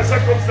matter my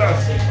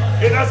circumstance.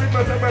 It doesn't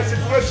matter my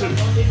situation.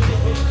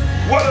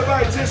 Whatever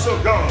it is, oh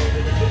God,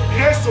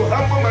 grace to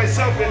humble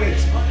myself in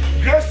it.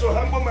 Grace to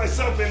humble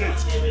myself in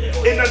it.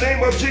 In the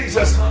name of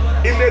Jesus.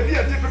 It may be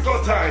a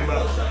difficult time,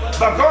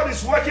 but God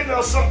is working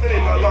out something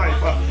in my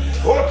life.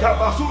 Oh,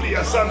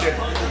 Kabaturia Sunday.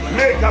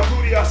 Me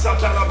Katuria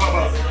Satana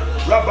Baba.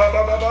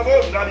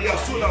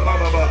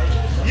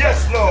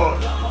 Yes,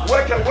 Lord.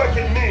 Work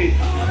in me.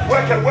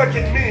 Work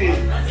in me.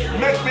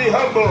 Make me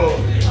humble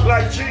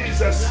like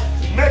Jesus.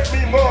 Make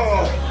me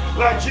more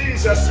like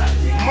Jesus,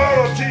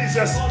 more of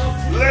Jesus,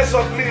 less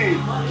of me,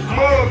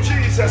 more of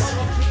Jesus,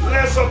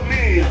 less of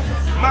me.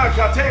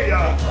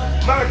 Makateya,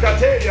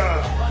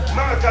 Makateya,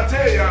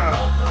 Makateya,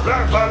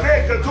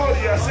 Rabaleka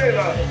Toria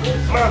Sela,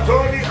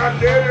 Matoni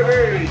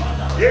Andere,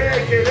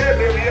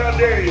 Yekelebe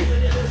Yande,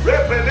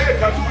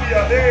 Repeleka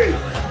Turia,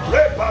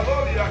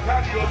 Repalonia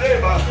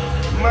Cariodeva,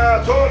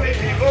 Matoni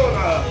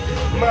Ivona,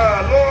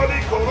 Maloni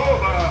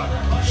Koroba,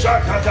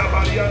 Shakata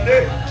Bariande,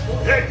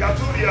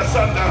 Ekaturia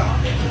Sanda.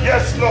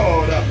 Yes,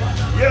 Lord.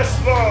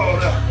 Yes,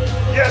 Lord.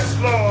 Yes,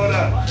 Lord.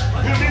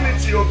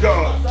 Humility, O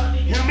God.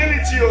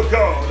 Humility, O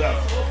God.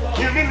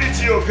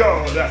 Humility, O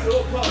God.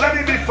 Let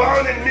it be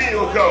found in me,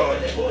 O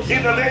God.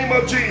 In the name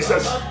of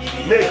Jesus.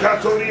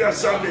 Mekatoria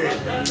Sunday.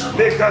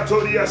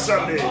 Mekatoria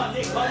Sunday.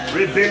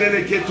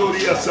 Rebele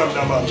Ketoria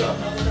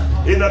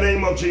Sandamanda. In the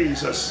name of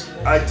Jesus.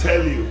 I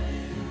tell you,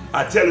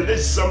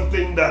 this is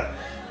something that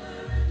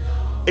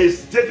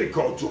is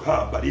difficult to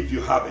have, but if you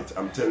have it,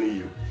 I'm telling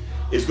you,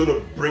 it's going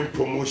to bring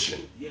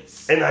promotion.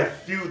 Yes. And I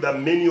feel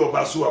that many of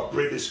us who have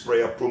prayed this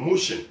prayer,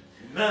 promotion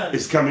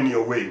is coming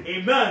your way.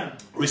 Amen.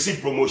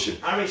 Receive promotion.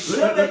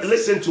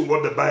 Listen to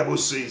what the Bible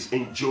says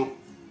in Job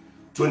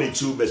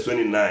 22 verse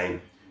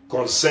 29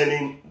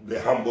 concerning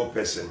the humble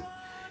person.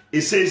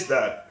 It says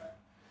that,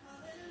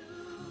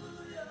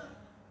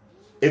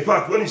 in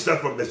fact, when you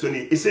start from verse 20,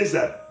 it says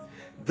that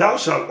thou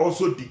shalt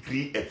also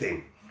decree a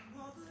thing,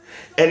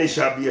 and it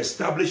shall be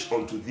established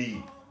unto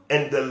thee,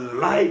 and the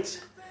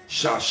light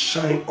shall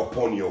shine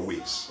upon your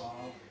ways.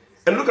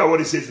 And look at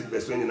what it says in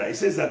verse 29. It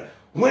says that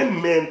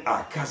when men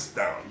are cast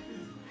down,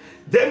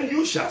 then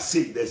you shall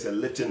say there's a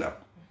lifting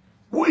up.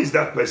 Who is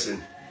that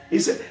person? He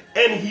said,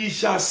 and he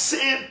shall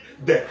save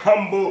the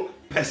humble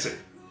person.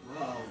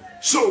 Wow.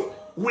 So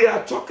we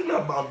are talking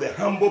about the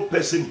humble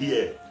person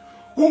here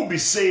who will be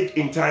saved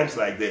in times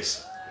like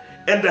this.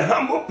 And the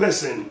humble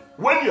person,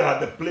 when you are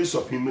at the place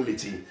of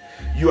humility,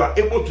 you are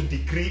able to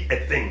decree a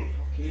thing,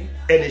 okay,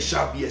 and it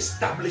shall be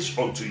established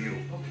unto you.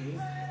 Okay.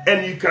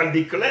 And you can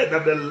declare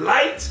that the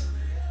light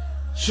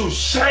should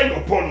shine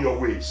upon your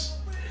ways.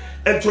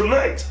 And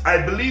tonight,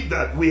 I believe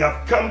that we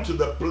have come to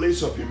the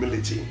place of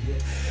humility.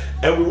 Yes.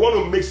 And we want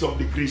to make some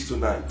decrees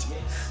tonight.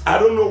 Yes. I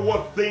don't know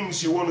what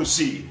things you want to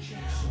see,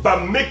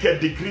 but make a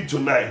decree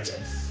tonight.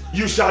 Yes.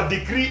 You shall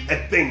decree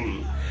a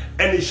thing,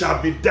 and it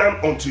shall be done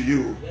unto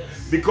you.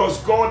 Because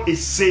God is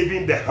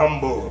saving the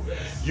humble.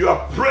 You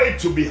are prayed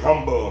to be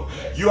humble.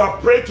 You are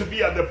prayed to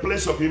be at the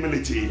place of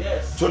humility.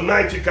 Yes.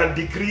 Tonight you can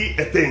decree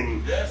a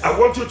thing. Yes. I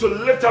want you to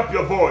lift up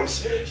your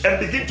voice and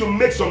begin to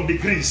make some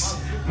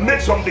decrees.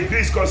 Make some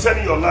decrees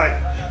concerning your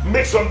life.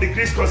 Make some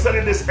decrees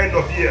concerning this end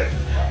of year.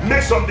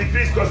 Make some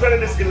decrees concerning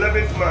this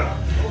 11th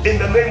month. In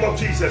the name of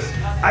Jesus,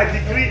 I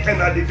decree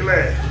and I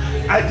declare.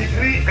 I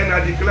decree and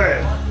I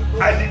declare.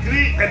 I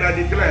decree and I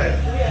declare.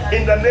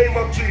 In the name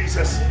of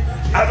Jesus.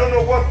 I don't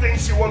know what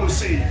things you want to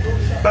see,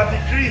 but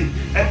decree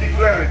and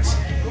declare it.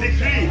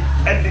 Decree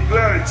and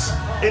declare it.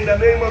 In the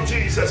name of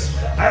Jesus,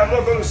 I am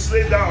not going to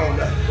slay down.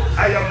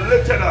 I am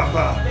lifted up.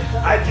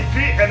 I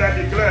decree and I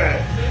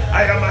declare.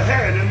 I am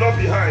ahead and not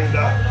behind.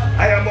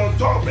 I am on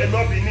top and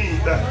not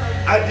beneath.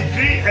 I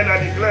decree and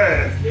I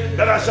declare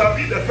that I shall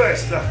be the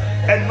first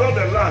and not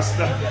the last.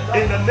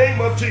 In the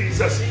name of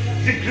Jesus,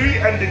 decree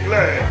and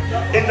declare.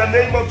 In the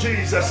name of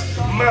Jesus,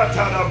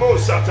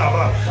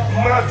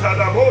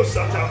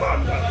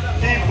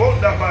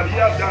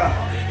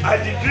 I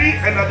decree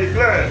and I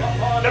declare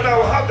that I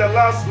will have the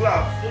last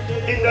laugh.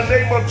 In the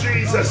name of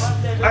Jesus,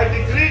 I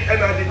decree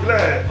and I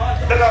declare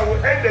that I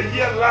will end the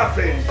year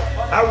laughing.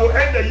 I will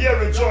end the year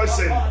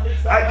rejoicing.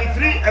 I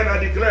decree and I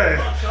declare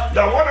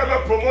that whatever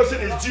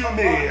promotion is due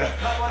me,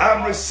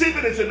 I'm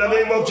receiving it in the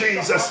name of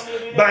Jesus.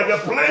 By the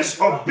place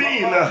of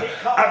being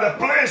at the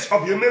place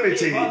of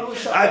humility,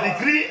 I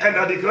decree and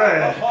I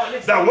declare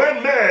that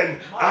when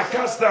men are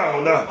cast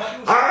down,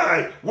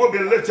 I will be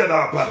lifted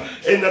up.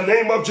 In the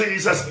name of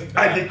Jesus,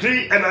 I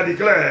decree and I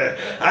declare.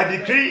 I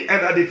decree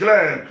and I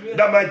declare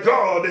that my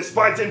God is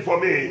fighting for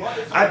me.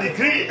 I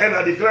decree and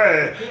I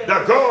declare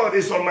that God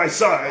is on my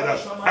side.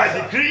 I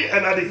decree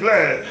and I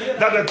declare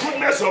that the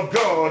goodness of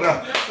God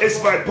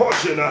is my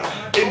portion.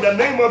 In the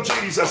name of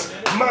Jesus,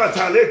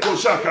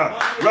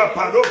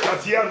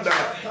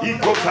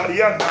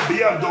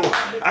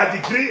 I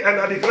decree and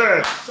I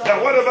declare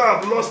that whatever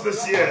I've lost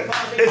this year,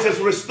 it is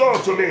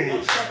restored to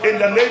me. In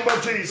the name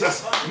of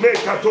Jesus, I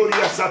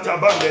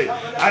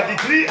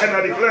decree and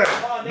I declare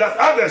that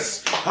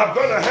others have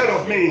gone ahead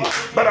of me,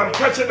 but I'm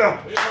catching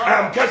up. I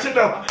am catching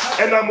up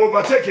and I'm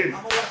overtaking.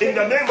 In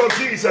the name of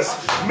Jesus,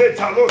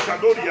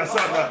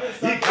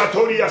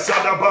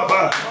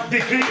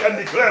 decree and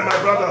declare, my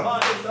brother.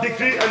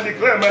 Decree and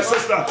declare, my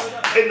sister.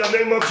 In the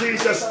name of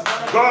Jesus,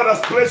 God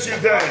has placed you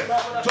there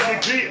to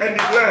decree and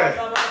declare.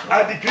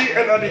 I decree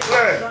and I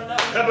declare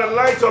that the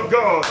light of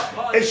God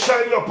is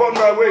shining upon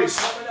my ways.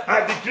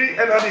 I decree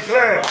and I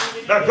declare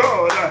that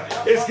God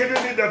is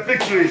giving me the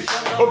victory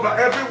over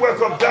every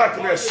work of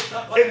darkness.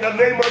 In the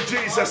name of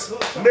Jesus,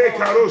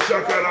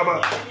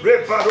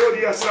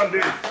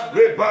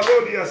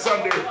 Rebalodia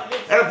Sunday.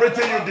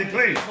 Everything you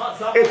decree,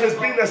 it has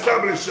been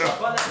established.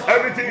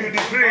 Everything you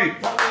decree,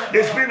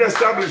 it's been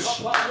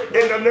established.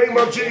 In the name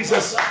of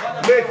Jesus.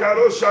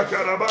 Mekarosha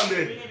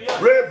Karabande.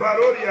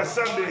 Rebalodia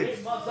Sunday.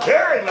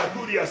 Hey,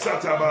 Lakudia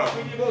Sataba.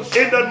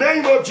 In the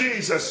name of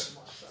Jesus.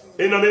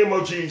 In the name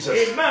of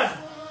Jesus. Amen.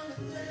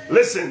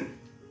 Listen.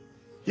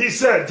 He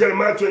said,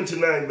 Jeremiah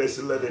 29, verse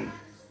 11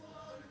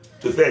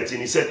 to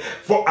 13. He said,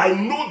 for I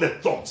know the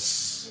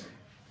thoughts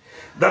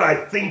that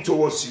I think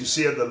towards you,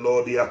 saith the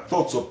Lord, they are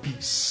thoughts of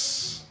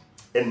peace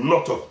and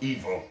not of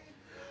evil,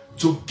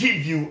 to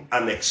give you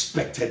an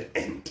expected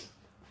end.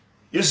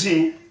 You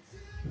see,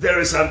 there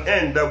is an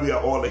end that we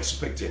are all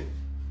expecting.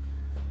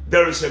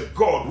 There is a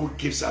God who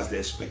gives us the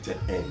expected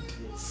end.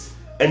 Yes.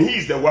 And he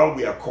is the one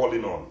we are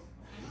calling on.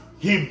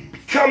 He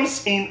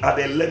comes in at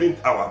the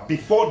 11th hour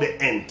before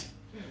the end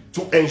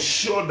to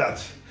ensure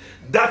that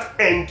that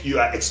end you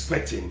are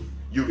expecting,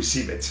 you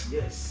receive it.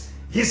 Yes.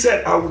 He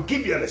said, I will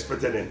give you an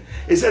expected end.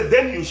 He said,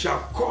 then you shall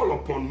call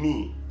upon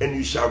me, and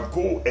you shall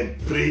go and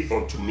pray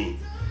unto me,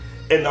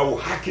 and I will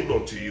hearken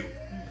unto you.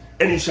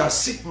 And you shall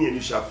seek me, and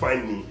you shall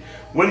find me,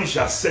 when you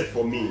shall search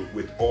for me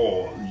with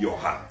all your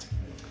heart.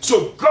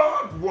 So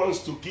God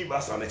wants to give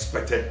us an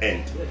expected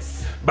end.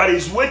 Yes. But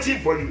he's waiting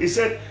for you. He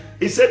said,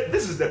 this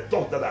is the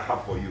thought that I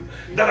have for you,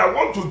 that I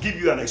want to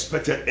give you an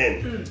expected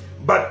end.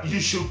 But you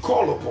should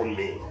call upon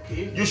me.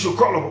 Okay. You should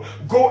call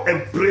upon, go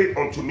and pray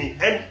unto me,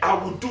 and I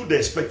will do the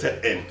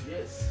expected end.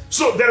 Yes.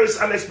 So there is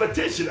an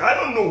expectation. I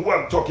don't know who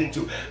I'm talking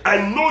to.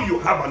 I know you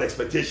have an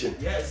expectation.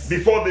 Yes.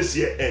 Before this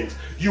year ends.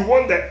 You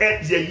want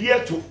the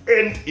year to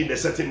end in a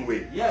certain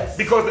way. Yes.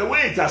 Because the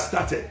way it has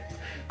started,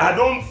 I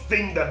don't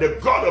think that the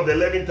God of the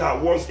 11th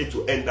hour wants it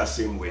to end the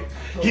same way.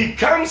 He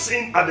comes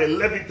in at the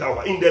 11th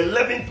hour, in the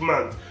 11th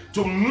month,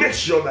 to make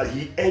sure that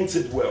he ends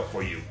it well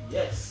for you.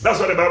 Yes. That's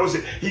what the Bible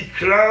says. He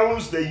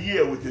crowns the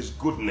year with his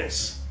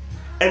goodness.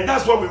 And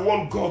that's what we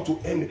want God to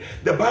end.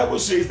 The Bible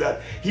says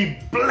that he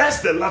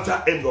blessed the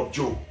latter end of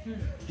Job.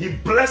 He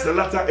blessed the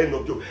latter end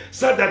of Job.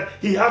 Said that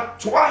he had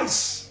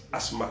twice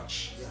as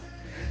much.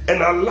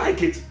 And I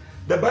like it.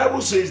 The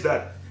Bible says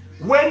that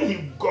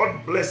when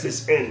God blessed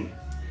his end,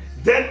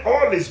 then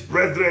all his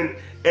brethren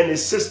and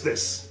his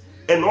sisters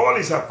and all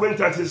his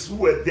acquaintances who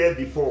were there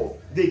before,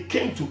 they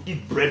came to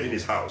eat bread in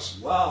his house.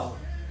 Wow.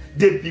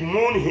 They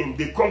bemoaned him,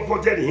 they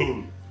comforted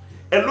him.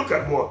 And look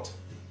at what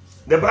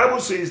the Bible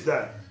says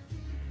that,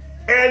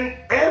 and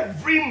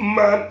every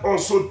man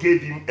also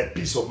gave him a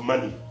piece of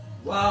money.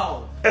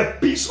 Wow. A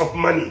piece of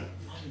money.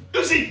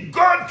 You see,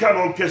 God can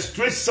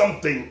orchestrate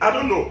something. I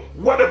don't know,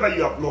 whatever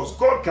you have lost,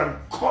 God can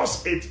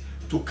cause it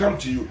to come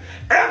to you.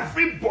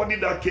 Everybody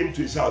that came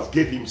to his house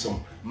gave him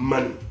some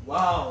money.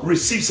 Wow.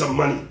 Receive some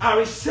money. I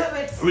receive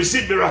it.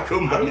 Receive miracle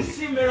money. I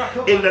receive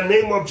miracle In the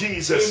money. name of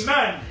Jesus.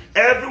 Amen.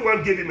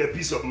 Everyone gave him a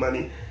piece of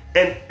money,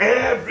 and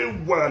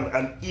everyone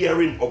an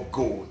earring of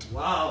gold.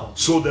 Wow.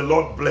 So the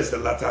Lord blessed the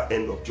latter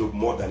end of Job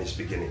more than his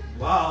beginning.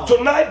 Wow.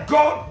 Tonight,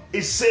 God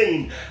is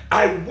saying,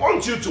 I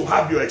want you to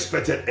have your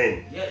expected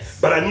end.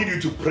 Yes. But I need you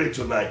to pray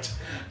tonight.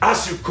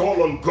 As you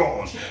call on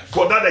God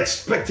for that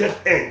expected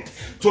end,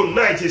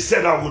 tonight he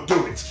said, I will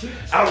do it.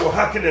 I will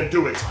hearken and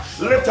do it.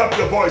 Lift up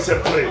your voice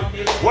and pray.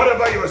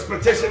 Whatever your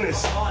expectation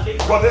is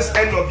for this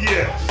end of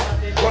year,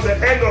 for the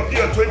end of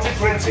year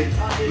 2020,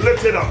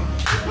 lift it up,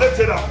 lift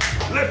it up,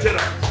 lift it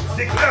up.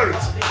 Declare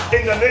it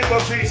in the name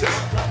of Jesus.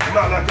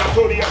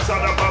 Malakatoria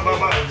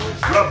Sadababa,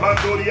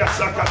 Rabandoria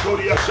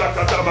Sakatoria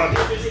Shakatabani,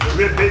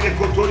 Rebene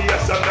Kotoria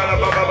Sandara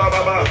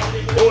Baba,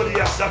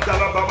 Oria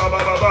Satala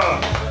Baba.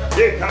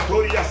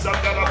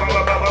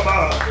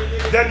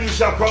 Then you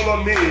shall call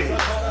on me.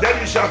 Then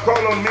you shall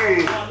call on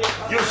me.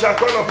 You shall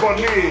call upon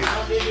me.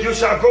 You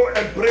shall go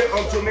and pray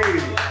unto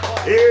me.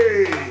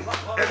 Hey,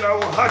 and I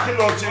will hearken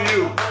unto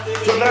you.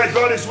 Tonight,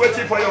 God is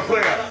waiting for your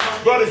prayer.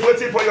 God is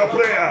waiting for your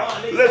prayer.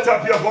 Lift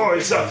up your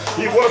voice.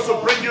 He wants to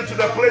bring you to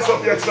the place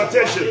of your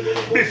expectation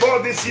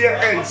before this year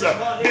ends.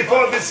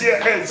 Before this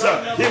year ends,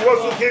 he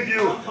wants to give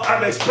you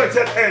an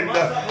expected end.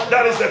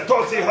 That is the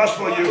thought he has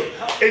for you.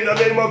 In the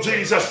name of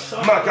Jesus.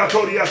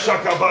 Makatoria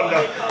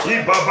Shakabanda,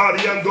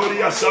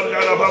 Ibabariandoria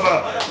Sandara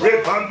Baba,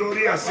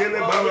 Repandoria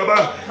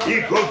Selebaba,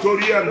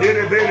 Ikotoria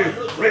Nerebere,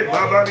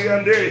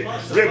 Rebabariande,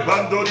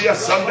 Rebandoria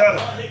Sandara,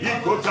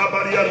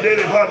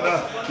 Ikotabariande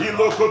Banda,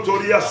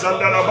 Ilokotoria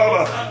Sandara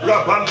Baba,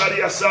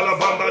 Rabandaria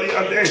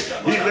Salabambariande,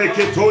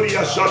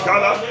 Ileketoria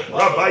Shakala,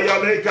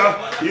 Rabayaleka,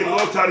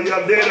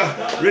 Ilotariandera,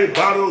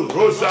 Rebaro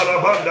Rosa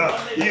Labanda,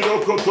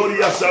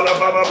 Ilokotoria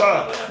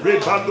Salababa,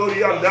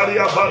 Rebandoria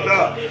Daria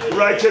Banda.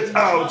 Write it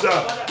out.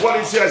 What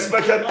is your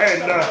expected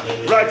end?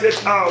 Write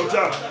it out.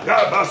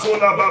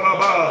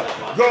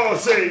 God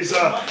says,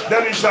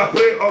 then you shall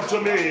pray unto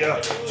me.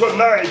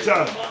 Tonight,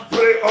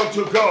 pray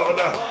unto God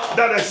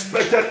that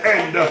expected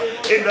end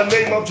in the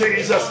name of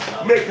Jesus.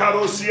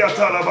 Mekarosia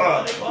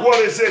Talaba, What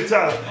is it?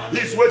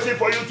 He's waiting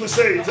for you to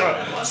say it.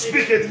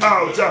 Speak it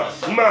out.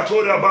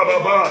 Makoda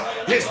Baba.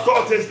 His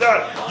thought is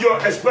that your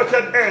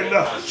expected end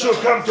should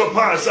come to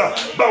pass.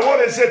 But what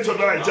is it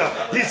tonight?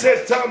 He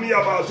says, tell me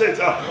about it.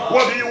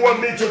 What do you want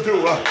me to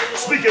do?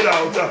 Speak it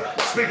out.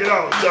 Speak it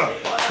out.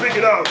 Speak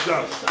it out.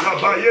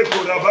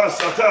 Rabayeko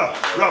Rabasata.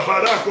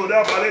 Rabarako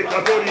Rabare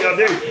Katoria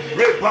de.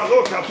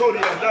 Repalo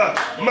Katoria da.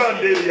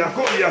 Mande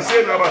Yakoria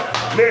Senaba.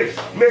 Me.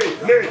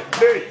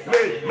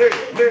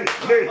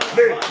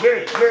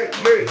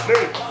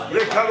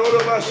 Rekaloro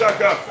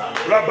Mashaka.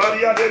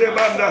 Rabaria de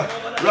Banda.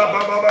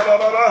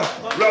 Rabababa.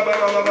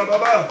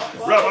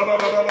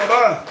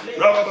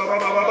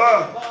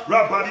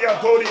 Rabaria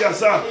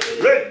Toriasa.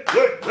 Re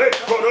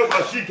Koroba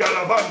Shika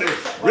Rabande.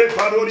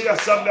 Repadoria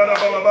Sandara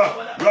Baba.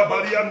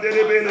 Rabarian de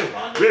Bene.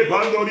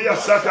 Repandoria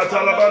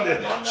Sakatalabande.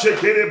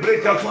 Shekere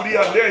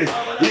Brekaturia de.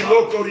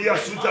 Ilokoria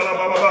Sutala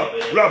Baba.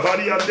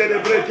 Rabarian de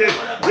Breke.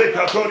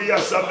 Rekatoria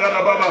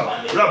Sandara Baba.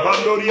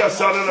 Rabandoria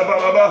Sandara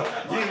Baba.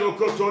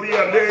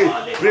 Ilokotoria de.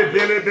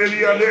 Rebele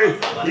Beliane.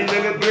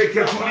 Ilele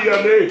Brekaturia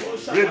de.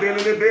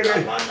 Rebele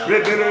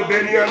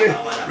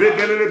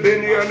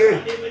Beniane.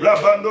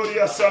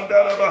 Rabandoria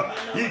Sandaraba.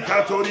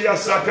 Ikatoria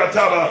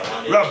Sakataba.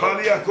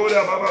 Rabalia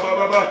Koda Baba.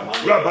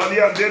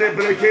 Rabalia Dere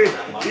Breke.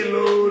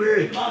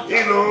 Ilole.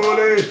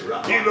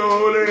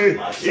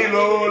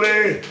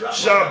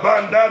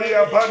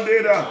 Shabandaria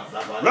Bandera.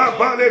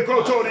 Rabale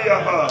Kotoria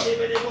Ba.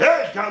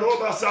 Hey,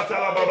 Karoba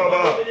Satala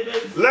Baba.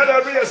 Let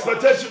every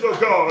expectation of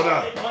God.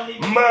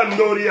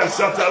 Mandoria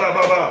Satala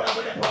Baba.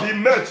 Be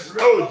met.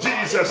 Oh,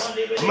 Jesus.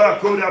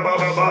 Makoda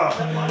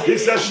Baba. He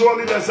says,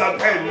 surely there's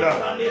an end.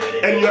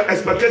 And your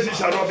expectation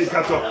shall not be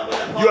cut off.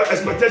 Your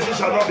expectation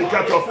shall not be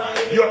cut off.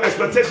 Your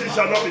expectation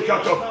shall not be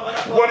cut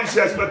off. What is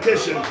your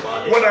expectation?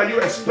 What are you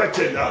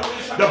expecting?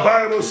 The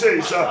Bible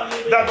says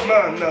that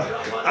man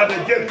at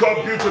the gate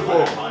called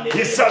Beautiful,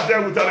 he sat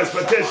there with an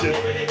expectation.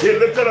 He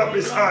lifted up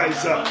his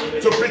eyes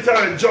to Peter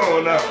and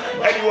John,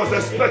 and he was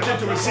expecting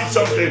to receive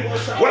something.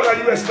 What are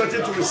you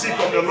expecting to receive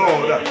from the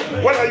Lord?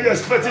 What are you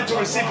expecting to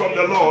receive from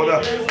the Lord?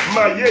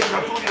 Maye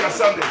Katuria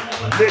Sunday,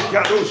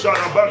 Lekado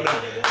Sharabanda,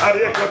 Are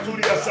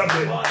Katuria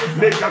Sunday,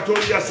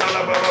 Lekatoria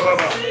Salababa,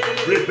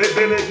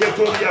 Rebele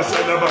Katoria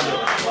Salababa,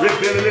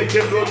 Rebele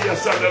Katoria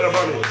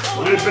Salababa,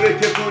 Rebele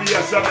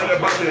Katoria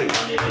Salababa,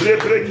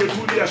 Rebele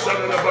Katoria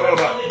Salababa,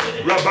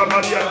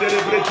 Rabamaria de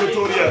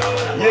Brekatoria,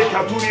 Ye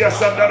Katuria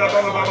Salababa,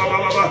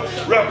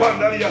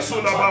 Rabandaria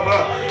Sulababa,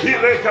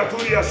 Ire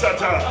Katuria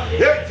Sata,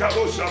 Ye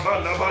Kabosha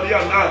Banda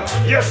Mariana.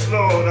 Yes,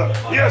 Lord.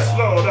 Yes,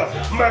 Lord.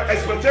 My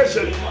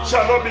expectation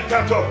shall not be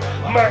cut off.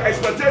 My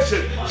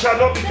expectation shall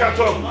not be cut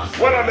off.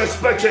 What I'm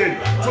expecting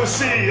to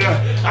see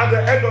at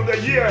the end of the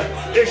year,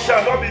 it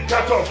shall not be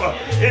cut off.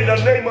 In the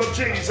name of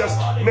Jesus,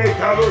 make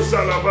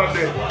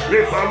Salabande,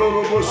 Repalo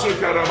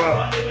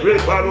Robosukaraba,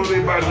 Repalo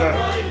Rebanda,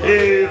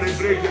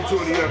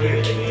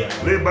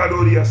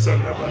 Rebadoria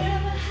Sanaba.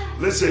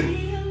 Listen,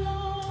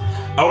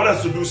 I want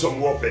us to do some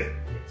warfare.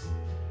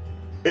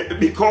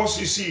 Because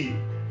you see,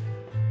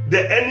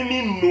 the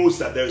enemy knows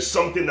that there is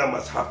something that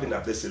must happen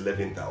at this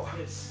 11th hour.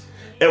 Yes.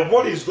 And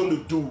what he's going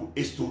to do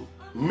is to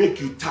make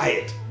you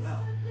tired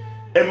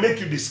and make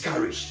you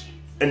discouraged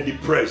and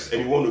depressed,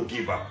 and you want to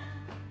give up.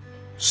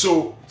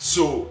 So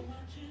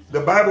the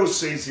Bible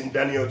says in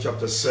Daniel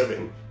chapter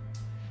 7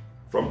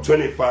 from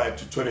 25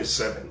 to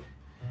 27,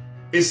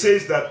 it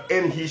says that,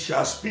 and he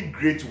shall speak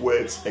great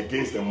words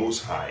against the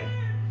Most High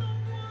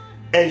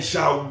and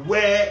shall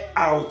wear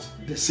out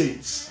the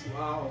saints.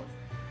 Wow.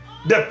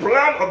 The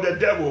plan of the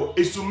devil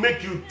is to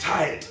make you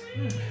tired.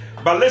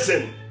 But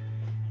listen,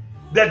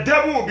 the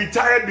devil will be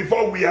tired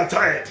before we are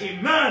tired.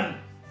 Amen.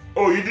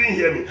 Oh, you didn't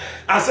hear me.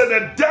 I said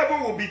the devil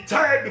will be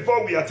tired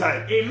before we are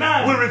tired.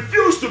 Amen. We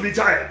refuse to be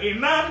tired.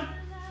 Amen.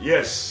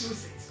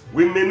 Yes.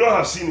 We may not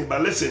have seen it,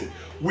 but listen,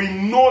 we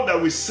know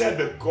that we serve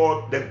the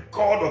God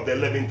of the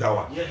 11th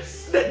hour.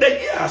 Yes. The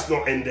year has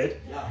not ended.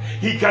 Yeah.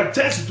 He can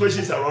turn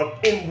situations around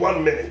in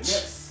 1 minute.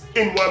 Yes.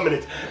 In 1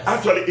 minute. Yes.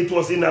 Actually, it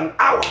was in an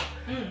hour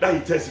that he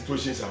turned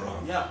situations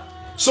around. Yeah.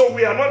 So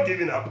we are not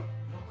giving up.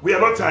 We are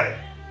not tired.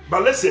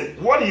 But listen,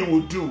 what he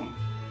will do,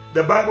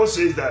 the Bible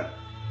says that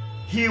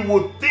he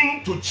will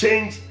think to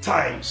change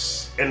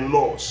times and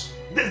laws.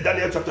 This is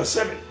Daniel chapter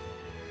 7,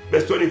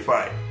 verse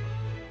 25.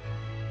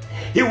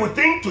 He will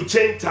think to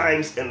change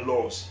times and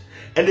laws,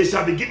 and they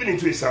shall be given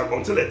into his hand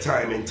until a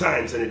time and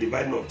times and a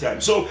dividing of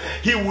time. So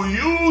he will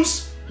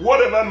use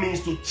whatever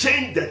means to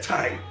change the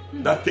time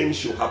that things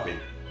should happen.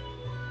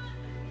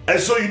 And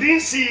so you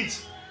didn't see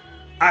it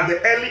at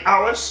the early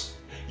hours.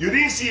 You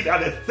didn't see it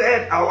at the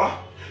 3rd hour.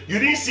 You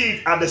didn't see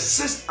it at the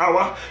 6th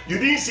hour. You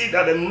didn't see it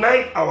at the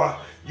 9th hour.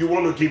 You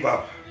want to give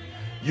up.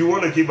 You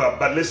want to give up.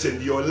 But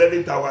listen, your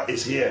 11th hour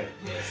is here.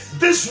 Yes.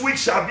 This week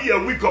shall be a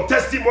week of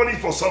testimony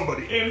for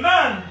somebody.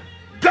 Amen.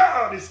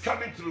 God is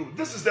coming through.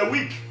 This is the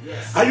week.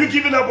 Yes. Are you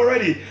giving up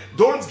already?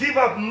 Don't give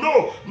up.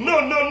 No.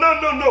 Not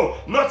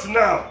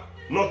now.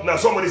 Not now.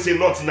 Somebody say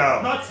not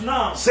now. Not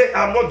now. Say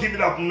I'm not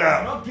giving up now.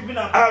 I'm not giving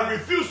up. I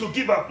refuse to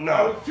give up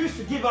now. I refuse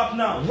to give up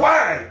now.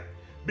 Why?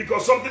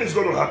 Because something is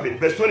going to happen.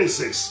 Verse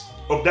 26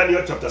 of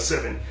Daniel chapter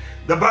 7,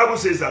 the Bible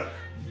says that,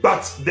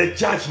 but the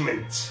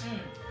judgment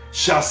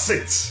shall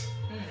sit,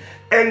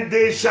 and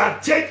they shall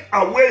take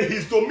away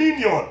his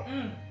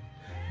dominion.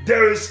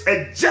 There is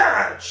a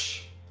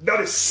judge that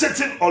is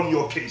sitting on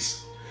your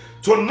case.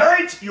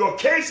 Tonight, your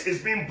case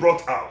is being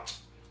brought out,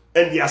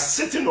 and they are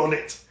sitting on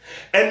it,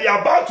 and they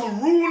are about to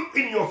rule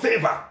in your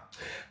favor.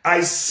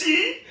 I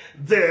see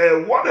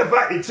the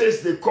whatever it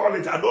is they call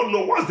it, I don't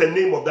know what's the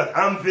name of that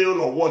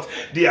anvil or what.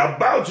 They are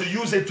about to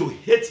use it to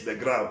hit the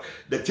ground,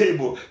 the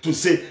table, to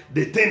say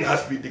the thing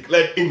has been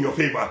declared in your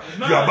favor.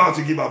 You are about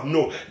to give up.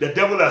 No, the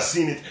devil has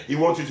seen it. He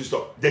wants you to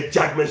stop. The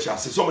judgment shall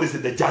sit. Somebody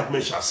said the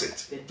judgment shall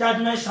sit. The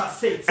judgment shall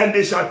sit. And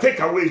they shall take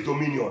away his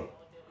dominion,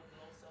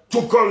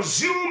 to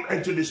consume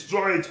and to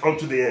destroy it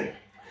unto the end.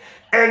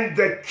 And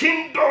the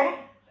kingdom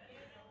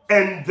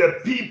and the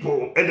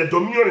people and the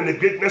dominion and the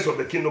greatness of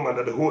the kingdom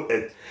under the whole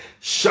earth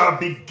shall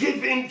be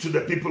given to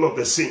the people of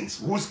the saints,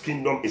 whose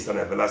kingdom is an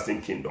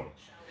everlasting kingdom.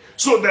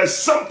 So there's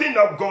something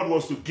that God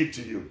wants to give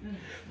to you,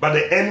 but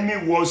the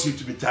enemy wants you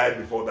to be tired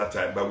before that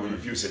time, but we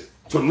refuse it.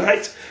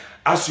 Tonight,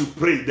 as you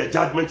pray, the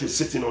judgment is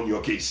sitting on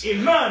your case.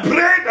 Amen.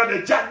 Pray that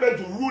the judgment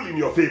will rule in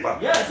your favor.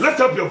 Yes.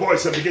 Lift up your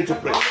voice and begin to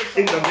pray.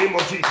 In the name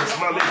of Jesus.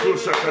 My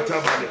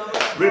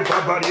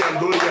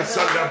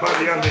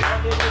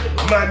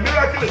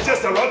miracle is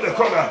just around the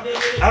corner.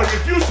 I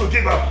refuse to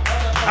give up.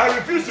 I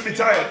refuse to be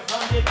tired.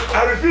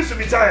 I refuse to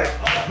be tired.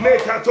 My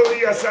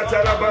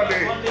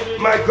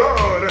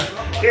God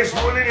is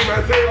ruling in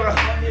my favor.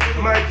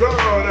 My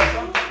God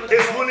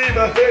is ruling in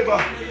my favor.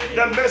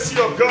 The mercy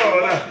of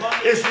God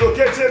is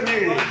locating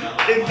me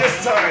in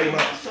this time.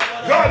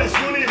 God is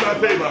ruling in my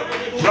favor.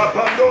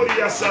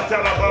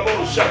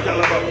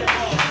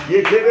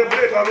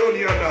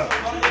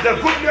 The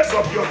goodness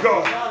of your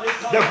God,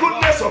 the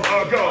goodness of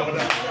our God.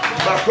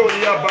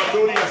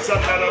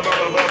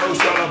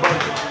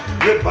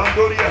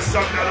 Repandoria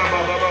Sandara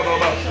Baba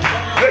Baba,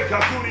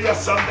 Recaturia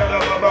Sandara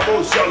Baba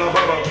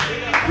Shalababa,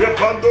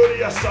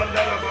 Repandoria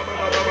Sandara Baba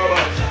Baba,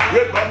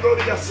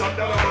 Repandoria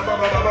Sandara Baba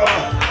Baba,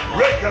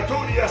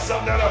 Recaturia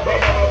Sandara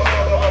Baba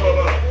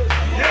Baba.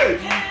 Yeah,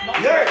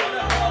 yeah,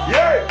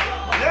 yeah,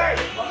 yeah.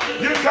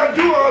 You can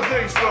do all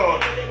things,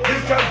 Lord. You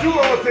can do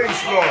all things,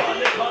 Lord.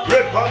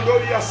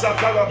 Repandoria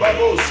Sandara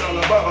Baba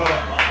Shalababa,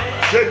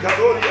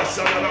 Recaturia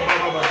Sandara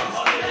Baba.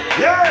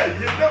 Yeah,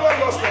 you've never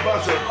lost the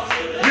battle.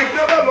 You've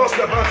never lost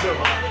the battle.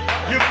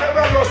 You've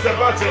never lost the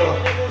battle.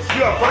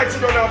 You are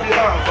fighting on our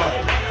behalf.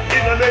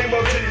 In the name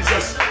of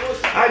Jesus.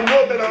 I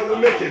know that I will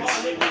make it.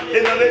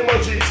 In the name of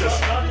Jesus.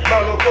 The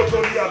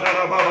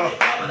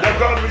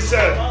God we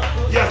serve,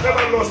 He has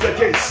never lost the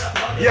case.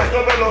 He has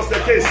never lost the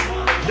case.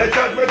 The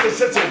judgment is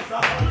sitting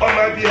on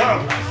my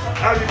behalf.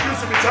 I refuse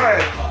to be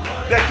tired.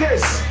 The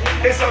case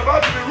is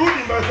about to be ruled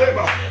in my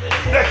favor.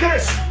 The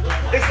case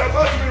is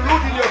about to be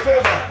ruled in your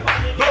favor.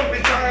 Don't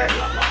be tired.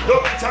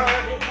 Don't be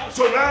tired.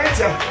 Tonight,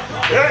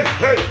 hey,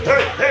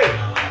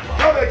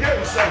 come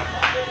against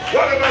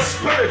whatever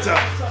spirit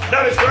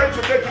that is trying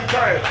to make you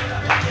tired.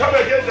 Come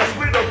against the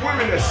spirit of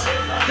weariness.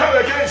 Come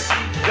against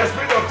the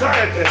spirit of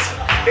tiredness.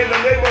 In the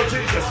name of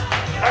Jesus,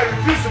 I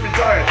refuse to be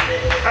tired.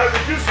 I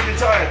refuse to be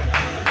tired.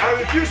 I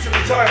refuse to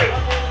be tired.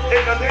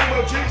 In the name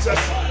of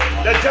Jesus,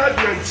 the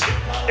judgment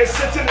is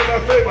sitting in my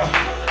favor.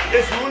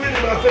 It's ruling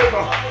in my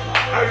favor.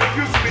 I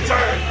refuse to be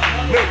tired.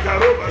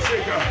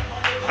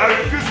 I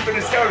refuse to be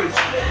discouraged.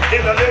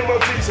 In the name of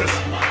Jesus,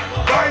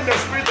 bind the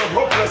spirit of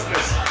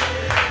hopelessness.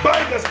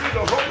 Bind the spirit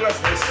of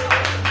hopelessness.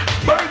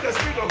 Bind the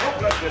spirit of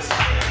hopelessness.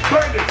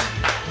 Bind it.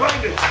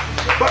 Bind it.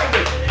 Bind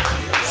it.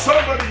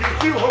 Somebody, you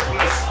feel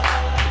hopeless.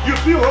 You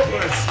feel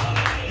hopeless.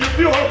 You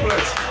feel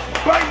hopeless.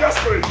 Bind that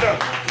spirit now.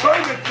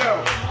 Bind it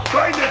now.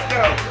 Bind it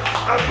now.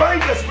 And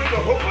bind the spirit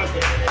of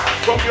hopelessness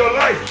from your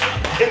life.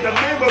 In the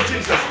name of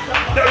Jesus,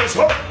 there is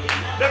hope.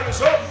 There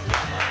is hope.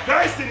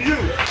 Christ in you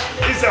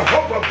is a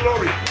hope of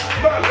glory.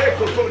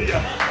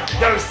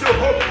 There is still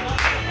hope.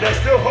 There's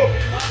still hope.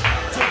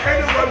 To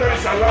anyone that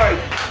is alive,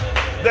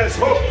 there's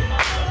hope.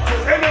 To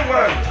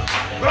anyone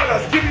God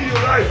has given you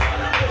life,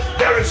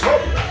 there is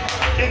hope.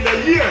 In the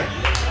year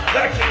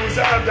that King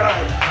Uzziah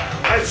died,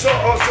 I saw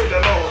also the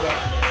Lord.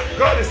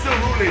 God is still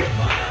ruling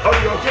on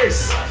your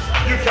case.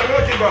 You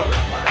cannot give up.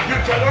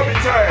 You cannot be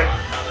tired.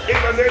 In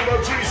the name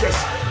of Jesus,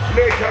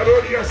 the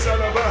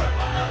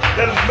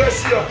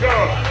mercy of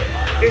God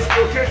is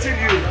locating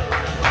you.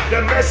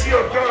 The mercy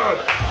of God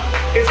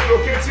is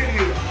locating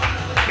you.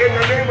 In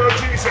the name of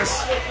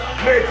Jesus.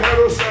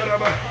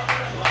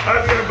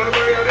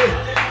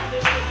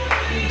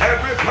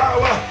 Every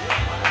power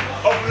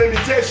of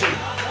limitation,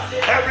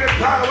 every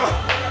power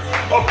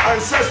of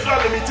ancestral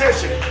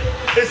limitation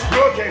is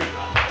broken.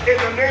 In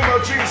the name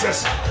of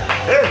Jesus.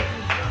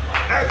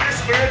 Every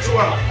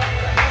spiritual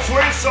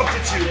swing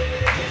substitute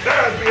that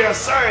has been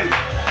assigned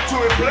to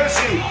replace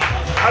you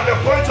at the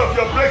point of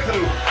your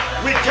breakthrough,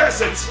 we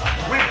curse it,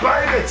 we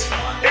bind it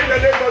in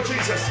the name of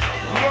Jesus.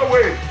 No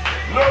way,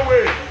 no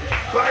way.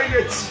 Bind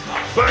it,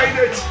 bind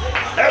it.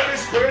 Every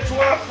spiritual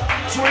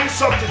swing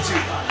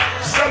substitute,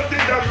 something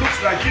that looks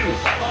like you,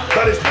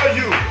 but it's not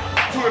you,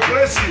 to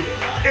replace against you,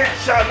 it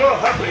shall not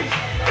happen.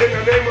 In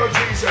the name of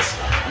Jesus.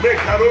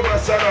 Mekaroma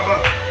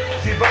Saraba.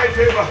 Divine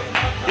favor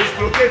is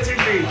locating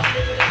me.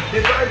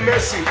 Divine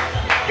mercy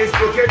is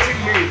locating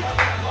me.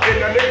 In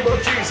the name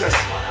of Jesus.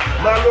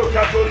 Malo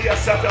Katoria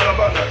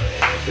Satarabana.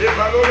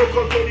 Evaloro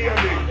Kotoria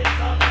me.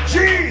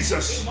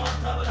 Jesus.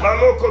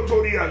 Malo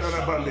Kotoria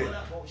Narabande.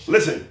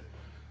 Listen,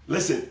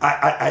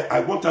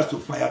 I want us to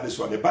fire this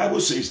one. The Bible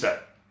says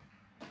that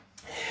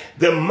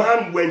the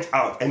man went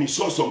out and he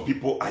saw some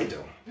people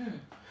idle.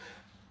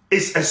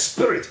 It's a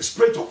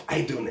spirit of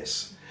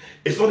idleness.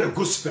 It's not a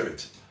good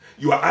spirit.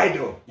 You are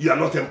idle. You are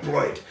not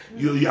employed.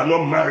 You are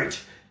not married.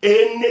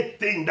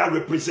 Anything that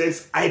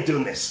represents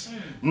idleness,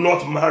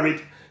 not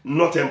married,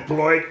 not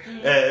employed,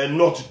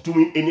 not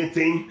doing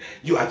anything.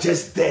 You are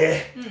just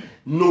there.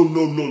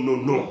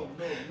 No.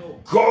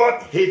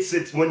 God hates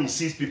it when he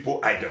sees people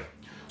idle.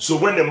 So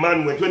when the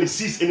man went, when he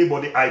sees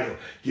anybody idle,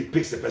 he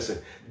picks the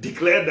person.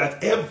 Declare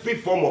that every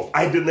form of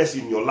idleness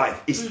in your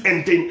life is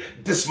ending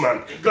this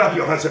month. Clap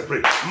your hands and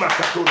pray.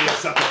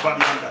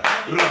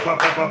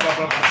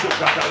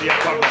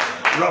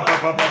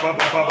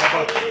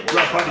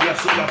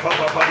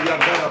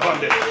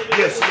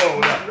 Yes,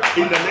 Lord,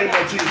 in the name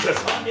of Jesus.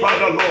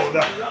 Father, Lord,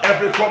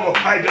 every form of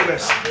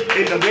idleness,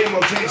 in the name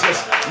of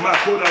Jesus.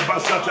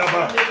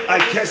 I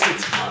curse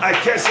it.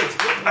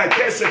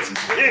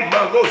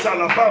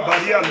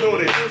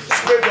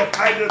 Spirit of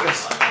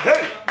idleness.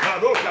 Hey,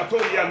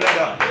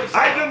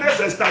 idleness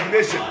and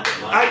stagnation.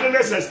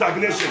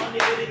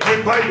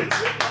 We bind it.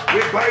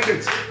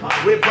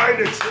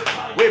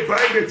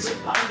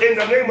 In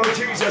the name of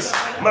Jesus.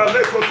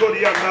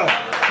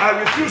 I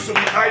refuse to be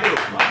idle.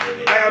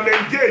 I am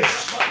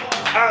engaged.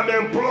 I am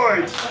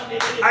employed.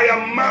 I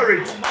am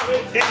married.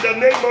 In the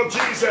name of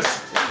Jesus.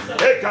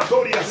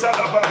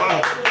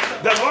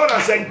 The Lord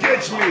has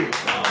engaged me.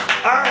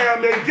 I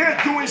am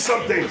engaged doing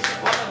something.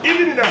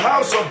 Even in the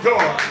house of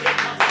God.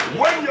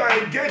 When you are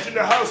engaged in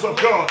the house of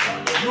God,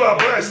 you are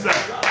blessed.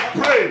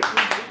 Pray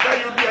that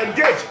you be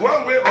engaged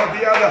one way or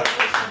the other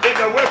in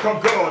the work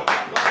of God.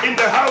 In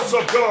the house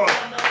of God,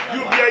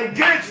 you be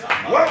engaged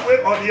one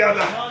way or the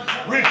other.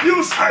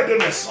 Refuse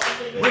idleness.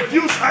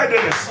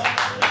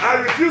 I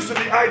refuse to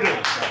be idle.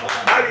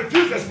 I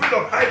refuse the spirit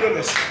of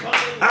idleness.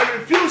 I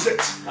refuse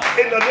it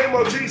in the name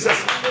of Jesus.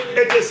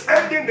 It is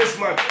ending this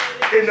month.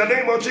 In the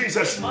name of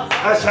Jesus,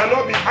 I shall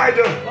not be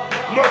idle,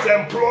 not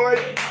employed,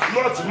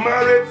 not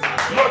married,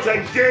 not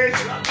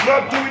engaged,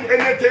 not doing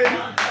anything.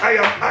 I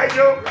am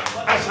idle.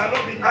 I shall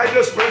not be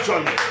idle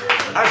spiritually.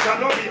 I shall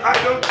not be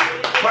idle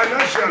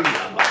financially.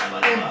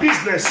 In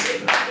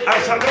business,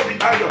 I shall not be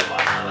idle.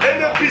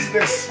 Any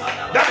business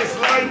that is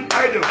lying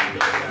idle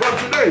from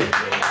today,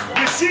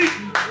 receive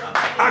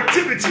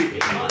activity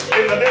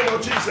in the name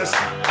of Jesus.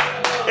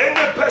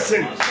 Any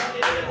person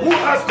who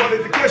has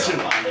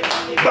qualification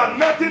but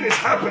nothing is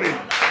happening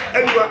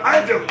and you are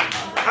idle,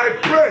 I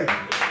pray,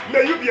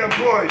 may you be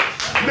employed.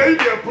 May you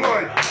be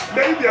employed.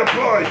 May you be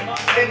employed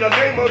in the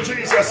name of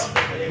Jesus.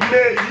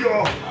 May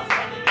your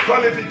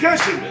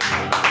qualification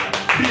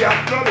be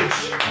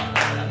acknowledged.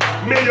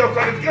 May your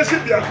qualification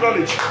be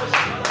acknowledged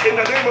in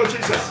the name of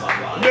Jesus.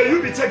 May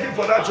you be taken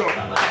for that job.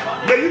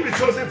 May you be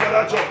chosen for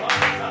that job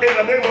in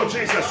the name of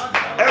Jesus.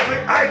 Every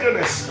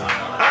idleness,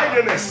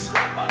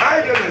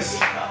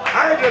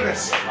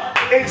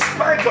 in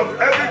spite of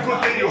every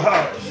good thing you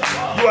have,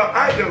 you are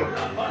idle.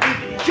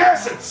 We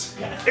curse it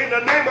in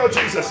the name of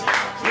Jesus.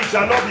 You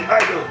shall not be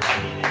idle.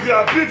 You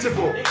are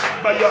beautiful,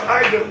 but you are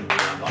idle.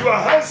 You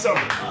are handsome,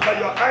 but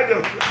you are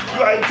idle.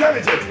 You are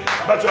intelligent,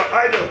 but you are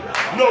idle.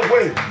 No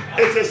way.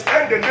 It is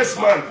ending this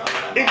month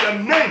in the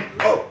name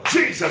of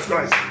Jesus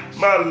Christ.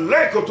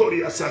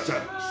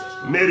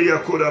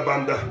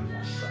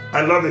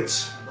 I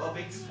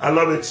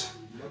love it.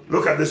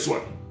 Look at this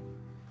one.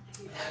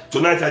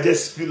 Tonight I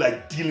just feel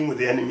like dealing with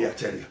the enemy, I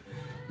tell you.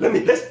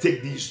 Let's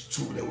take these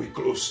two and we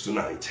close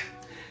tonight.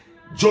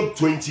 Job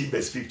 20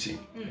 verse 15.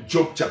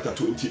 Job chapter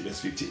 20 verse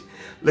 15.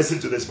 Listen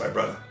to this, my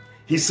brother.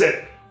 He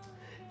said,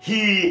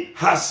 he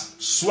has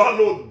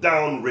swallowed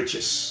down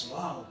riches.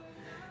 Wow.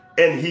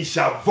 And he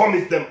shall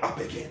vomit them up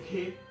again.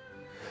 Okay.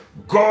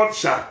 God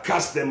shall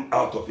cast them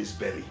out of his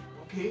belly.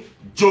 Okay.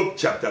 Job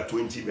chapter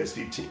 20 verse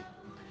 15.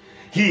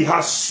 He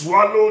has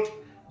swallowed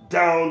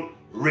down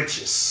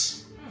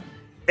riches.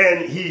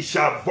 And he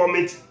shall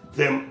vomit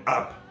them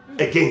up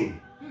again.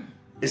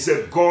 It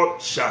said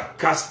God shall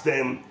cast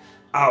them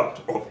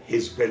out of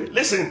his belly.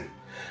 Listen,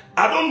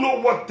 I don't know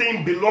what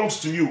thing belongs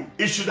to you.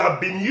 It should have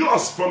been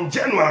yours from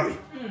January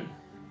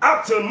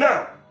up till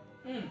now.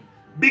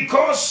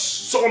 Because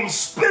some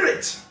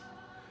spirit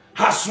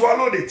has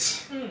swallowed it.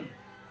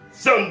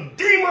 Some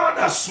demon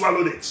has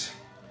swallowed it.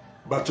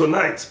 But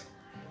tonight,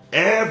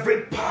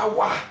 every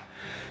power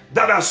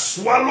that has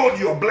swallowed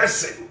your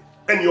blessing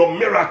and your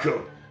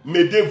miracle,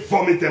 may they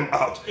vomit them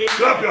out.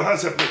 Clap your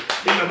hands and pray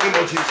in the name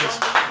of Jesus.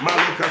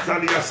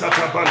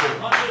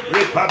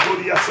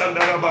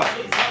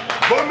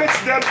 Vomit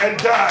them and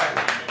die.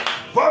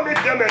 Vomit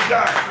them and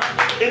die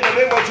in the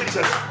name of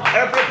Jesus.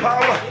 Every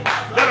power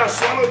that has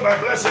swallowed my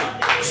blessing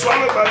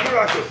swallow my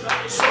miracle,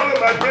 swallow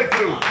my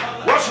breakthrough.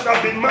 What should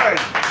have been mine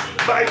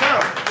by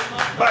now,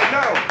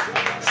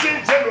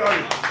 since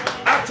January,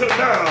 up till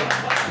now.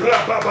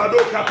 Rababado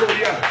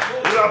Katoria,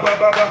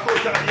 Rabababako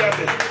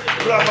Tadiade,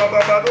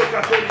 Rabababado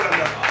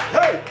Katoriana.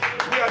 Hey,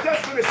 we are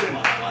just finishing.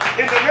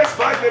 In the next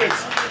 5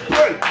 minutes,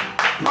 pray.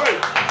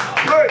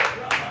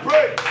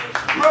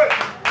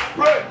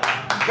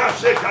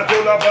 Kashe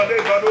Katola Bade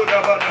Badoda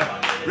Bada,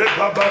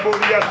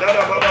 Repababoria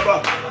Dada Baba.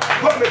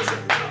 Vomit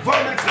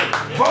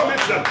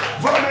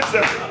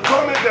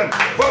them.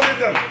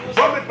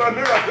 Vomit my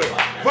miracle.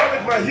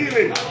 Vomit my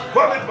healing.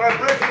 Vomit my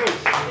breakthrough.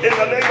 In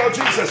the name of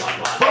Jesus.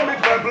 Vomit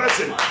my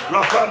blessing.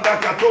 Rafanda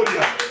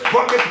Katolia.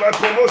 Vomit my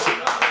promotion.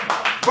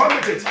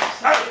 Vomit it.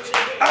 Out.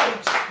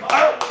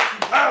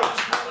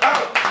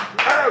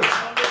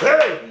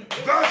 Hey,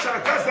 God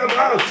shall cast them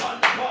out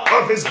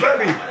of his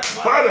belly.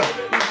 Father,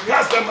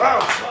 cast them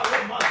out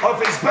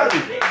of his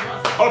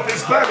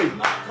belly.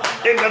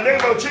 In the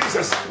name of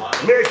Jesus.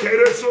 Make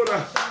it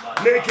soda.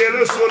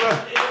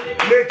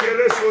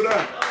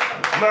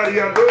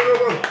 Maria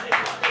Doro.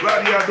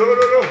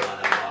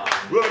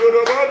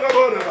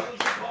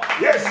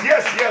 Yes.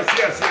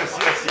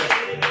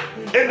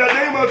 In the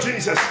name of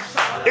Jesus.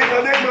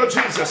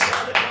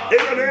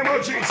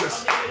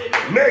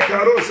 Make a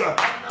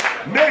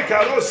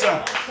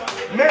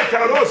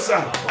rosa.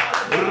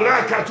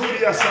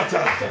 Rakaturia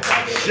Sata.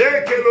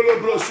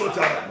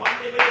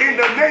 In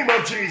the name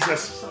of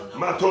Jesus.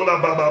 Matola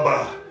Bababa.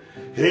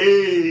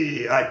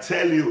 Hey, I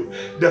tell you,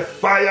 the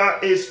fire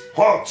is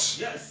hot.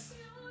 Yes.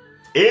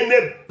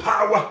 Any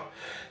power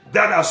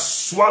that has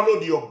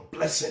swallowed your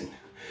blessing,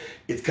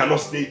 it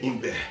cannot stay in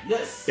there.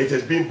 Yes. It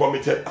has been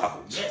vomited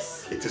out.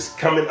 Yes. It is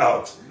coming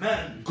out.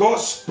 Amen. God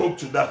spoke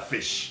to that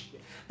fish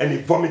and he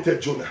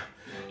vomited Jonah.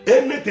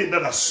 Anything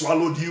that has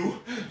swallowed you,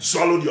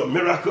 swallowed your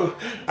miracle,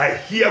 I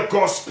hear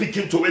God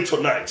speaking to it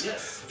tonight.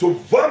 Yes. To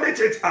vomit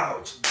it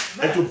out.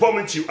 Amen. And to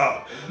vomit you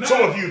out. Amen.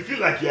 Some of you feel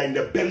like you are in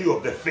the belly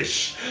of the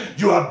fish.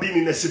 You have been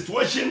in a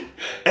situation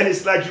and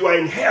it's like you are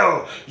in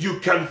hell. You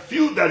can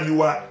feel that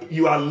you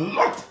are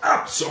locked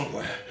up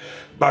somewhere.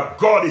 But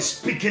God is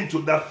speaking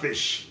to that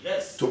fish.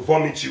 Yes. To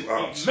vomit you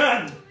out.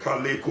 Amen.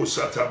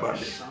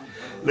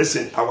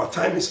 Listen, our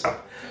time is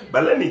up.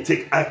 But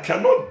I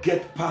cannot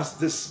get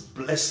past this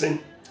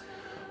blessing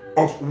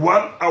of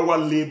 1 hour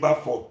labor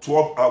for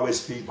 12 hours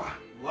favor.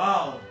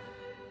 Wow.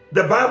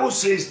 The Bible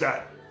says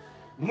that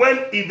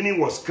when evening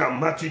was come,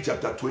 Matthew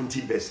chapter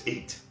 20 verse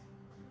 8,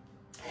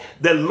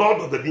 the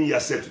Lord of the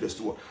vineyard said to the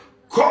steward,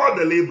 call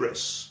the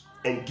laborers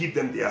and give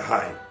them their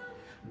hire,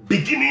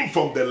 beginning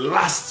from the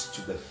last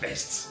to the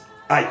first.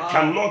 I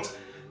cannot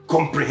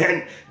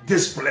comprehend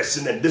this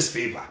blessing and this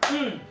favor.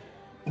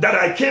 That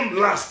I came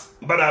last,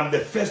 but I'm the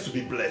first to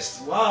be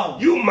blessed. Wow.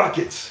 You mark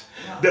it.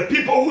 The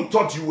people who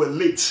thought you were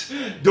late,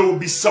 they will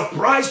be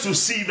surprised to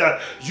see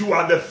that you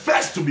are the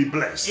first to be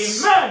blessed.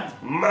 Amen.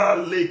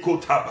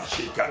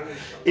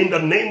 In the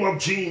name of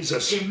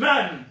Jesus.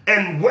 Amen.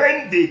 And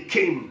when they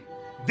came,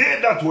 they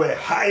that were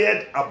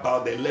hired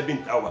about the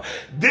 11th hour,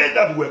 they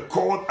that were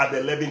called at the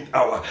 11th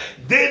hour,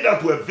 they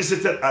that were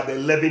visited at the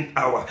 11th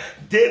hour,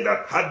 they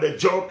that had the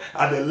job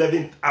at the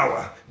 11th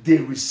hour, they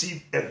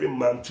received every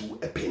man to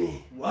a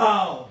penny.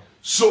 Wow.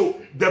 So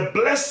the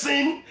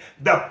blessing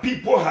that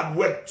people had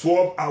worked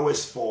 12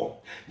 hours for,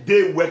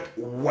 they worked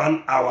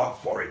 1 hour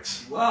for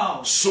it.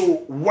 Wow.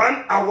 So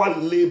 1 hour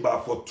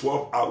labor for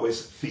 12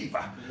 hours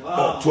favor.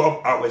 Wow. Or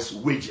 12 hours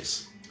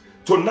wages.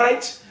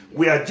 Tonight,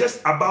 we are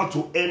just about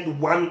to end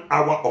 1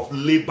 hour of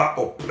labor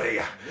or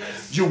prayer.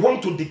 Yes. You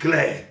want to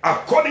declare,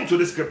 according to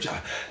the scripture,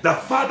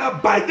 that Father,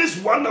 by this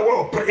 1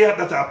 hour of prayer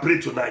that I pray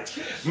tonight,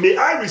 may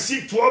I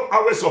receive 12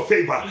 hours of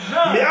favor.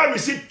 Amen. May I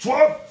receive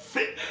 12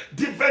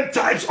 different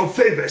types of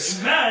favors.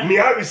 Amen. May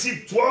I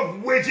receive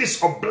 12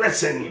 wages of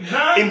blessing.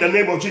 Amen. In the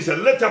name of Jesus.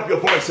 Lift up your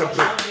voice and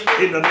pray.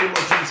 In the name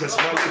of Jesus.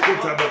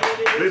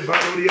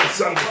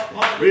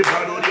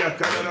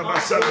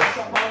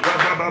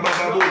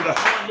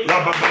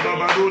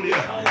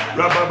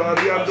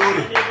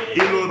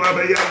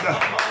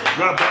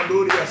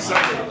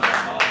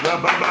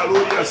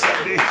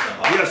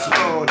 Yes,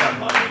 Lord.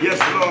 Yes,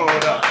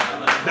 Lord.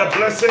 The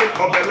blessing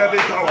of the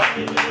 11th hour,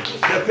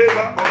 the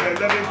favor of the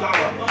 11th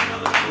hour,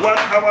 1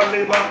 hour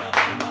labor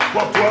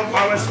for 12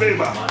 hours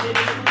favor.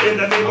 In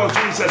the name of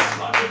Jesus,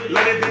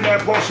 let it be my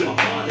portion.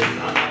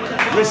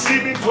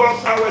 Receiving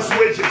 12 hours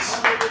wages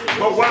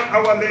for 1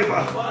 hour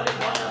labor.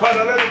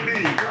 Father, let it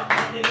be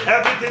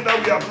everything that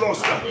we have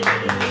lost.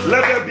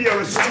 Let there be a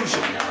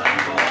restitution.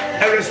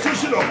 A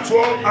restitution of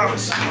 12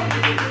 hours.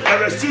 A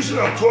restitution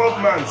of 12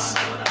 months.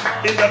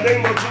 In the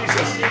name of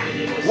Jesus.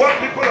 What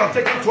people are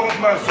taking 12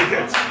 months to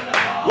get,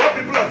 what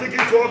people are taking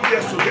 12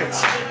 years to get,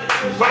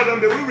 Father,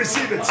 may we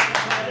receive it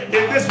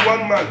in this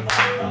 1 month,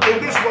 in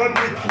this 1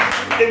 week,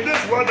 in this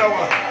 1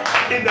 hour,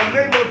 in the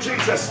name of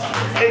Jesus,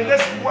 in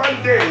this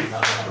 1 day.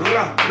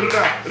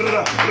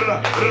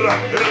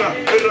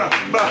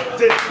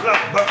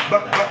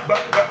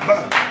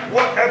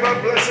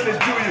 Whatever blessing is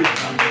due you,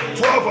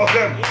 12 of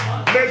them,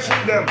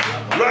 Mention them.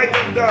 Write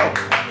them down.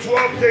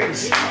 12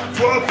 things,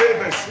 12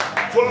 favors,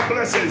 12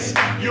 blessings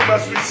you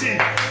must receive.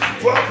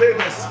 12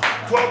 favors,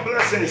 12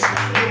 blessings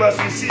you must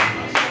receive.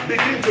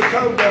 Begin to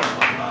count them.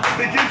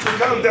 Begin to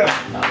count them.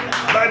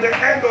 By the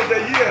end of the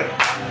year,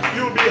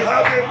 you'll be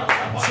having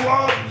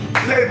 12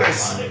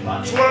 favors.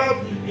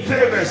 12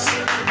 favors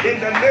in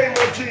the name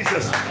of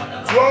Jesus.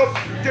 12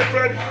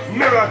 different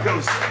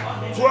miracles.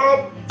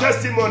 12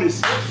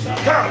 testimonies.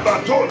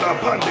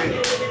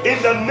 In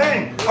the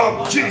name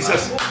of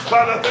Jesus.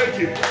 Father, thank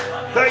you.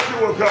 Thank you,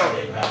 oh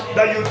God,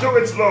 that you do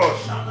it, Lord,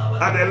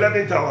 at the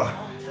 11th hour.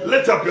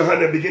 Lift up your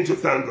hand and begin to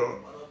thank God.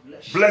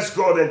 Bless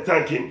God and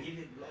thank Him.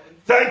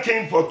 Thank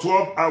Him for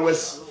 12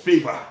 hours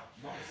favor.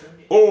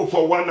 Oh,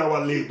 for 1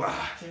 hour labor.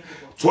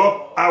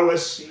 12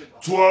 hours,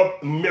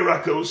 12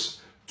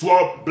 miracles,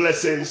 12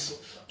 blessings,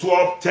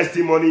 12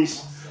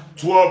 testimonies,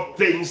 12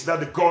 things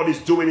that God is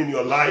doing in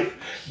your life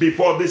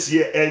before this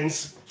year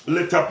ends.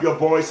 Lift up your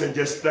voice and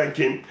just thank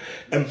Him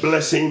and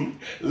bless Him.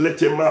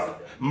 Lift Him up.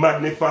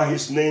 Magnify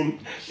His name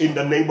in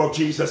the name of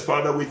Jesus.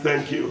 Father, we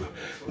thank you.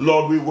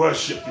 Lord, we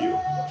worship you.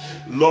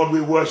 Lord,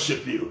 we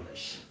worship you.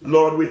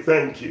 Lord, we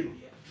thank you.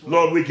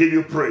 Lord, we give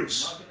you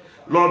praise.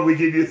 Lord, we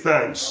give you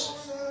thanks.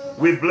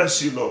 We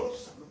bless you, Lord.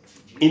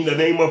 In the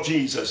name of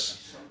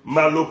Jesus.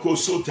 Maloko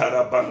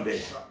Sotarabande.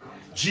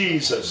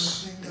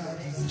 Jesus.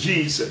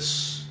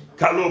 Jesus.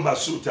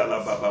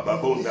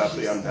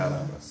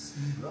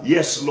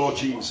 Yes, Lord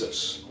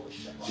Jesus.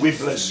 We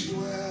bless you.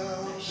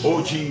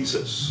 Oh,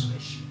 Jesus.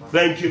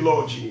 Thank you,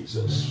 Lord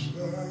Jesus.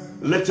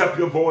 Lift up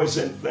your voice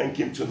and thank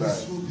Him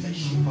tonight.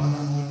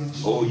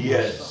 Oh,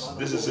 yes.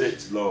 This is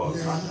it, Lord.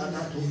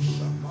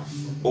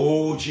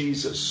 Oh,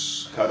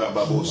 Jesus. Dwell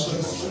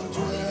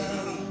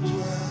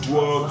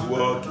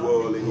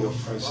in your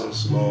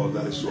presence, Lord.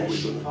 That is what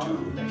we're going to do.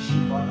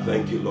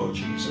 Thank you, Lord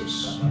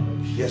Jesus.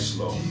 Yes,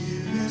 Lord.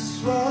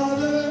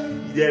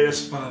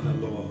 Yes, Father,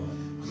 Lord.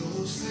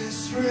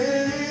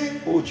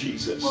 Oh,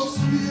 Jesus. Most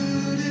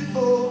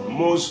beautiful.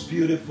 Most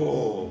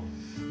beautiful.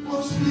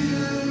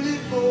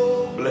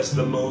 Bless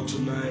the Lord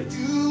tonight.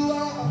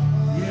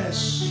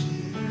 Yes.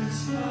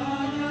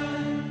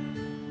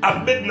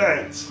 At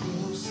midnight.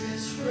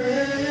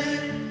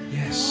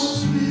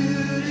 Yes.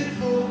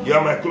 You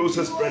are my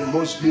closest friend,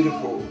 most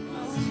beautiful.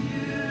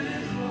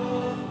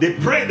 They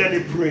prayed and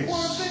they praised.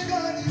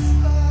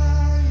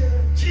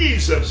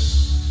 Jesus.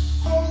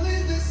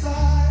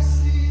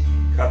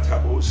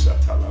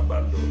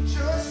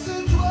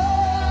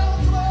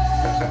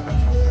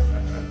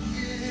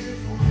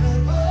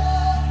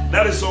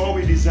 That is all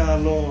we desire,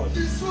 Lord.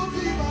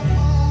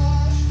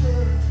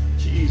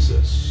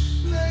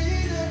 Jesus.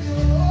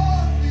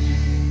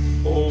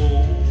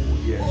 Oh,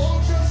 yes.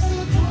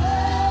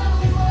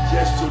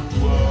 Just to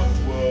dwell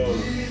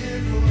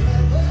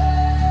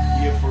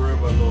here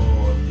forever,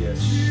 Lord. Yes.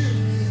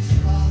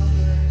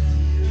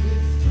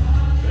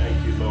 Thank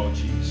you, Lord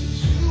Jesus.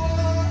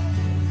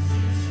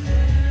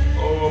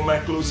 Oh, my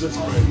closest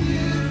friend.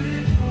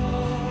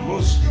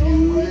 Most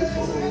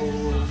beautiful.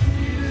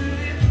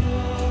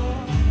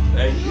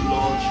 Thank you,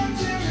 Lord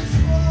Jesus.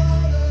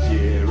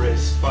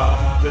 Dearest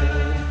Father,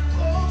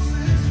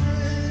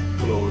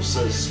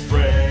 closest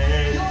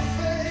friend,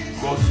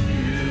 most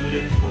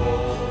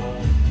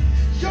beautiful.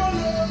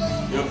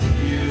 You're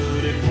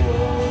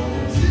beautiful.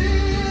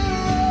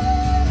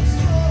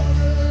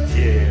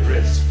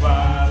 Dearest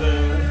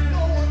Father,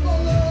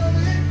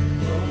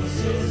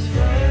 closest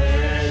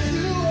friend,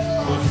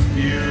 most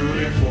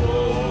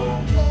beautiful.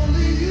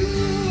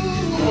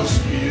 Most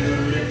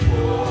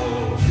beautiful.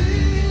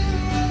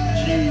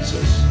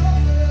 Jesus,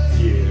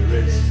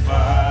 dearest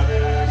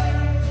Father,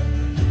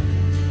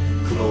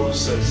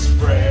 closest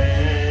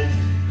friend,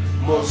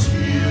 most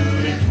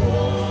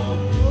beautiful.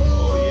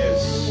 Oh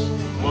yes,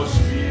 most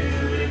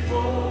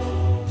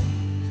beautiful.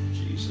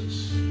 Jesus.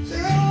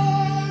 There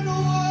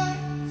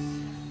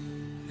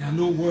are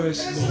no words,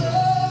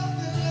 Lord.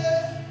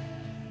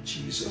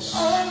 Jesus.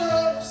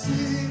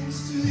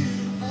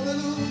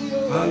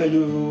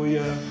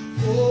 Hallelujah.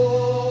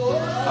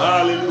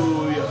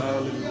 Hallelujah.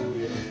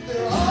 Hallelujah.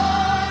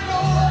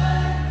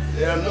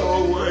 There are no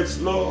words,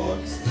 Lord.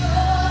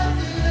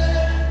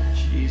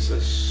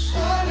 Jesus.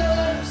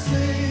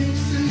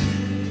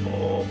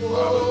 Oh,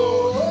 Father,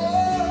 Lord.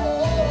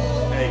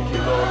 Thank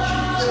you, Lord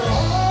Jesus.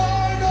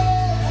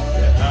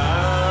 There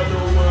are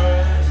no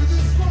words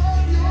to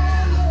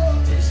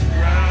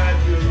describe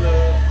your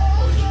love.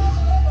 Oh,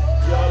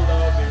 Jesus. Your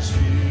love is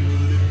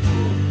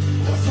beautiful.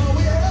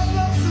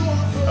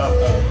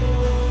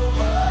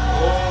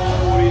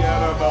 Oh, we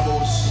are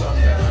about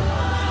Sunday.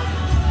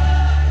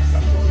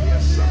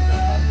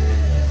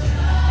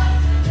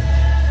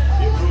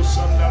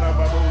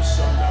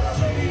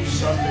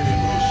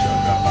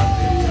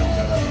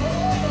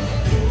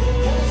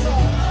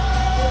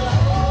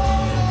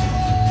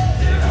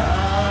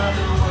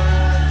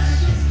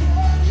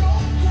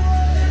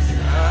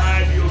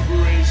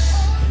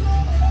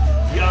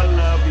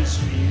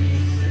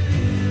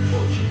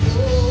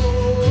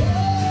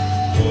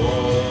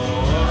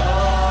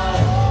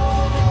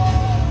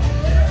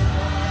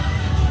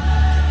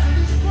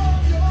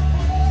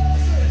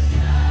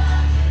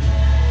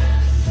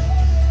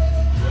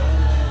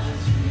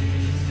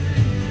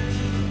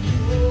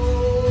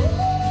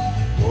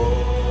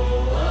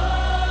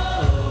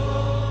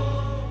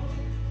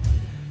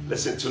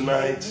 Listen,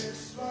 tonight,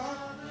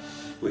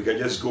 we can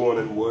just go on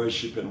and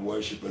worship and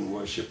worship and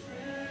worship.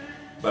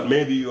 But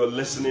maybe you're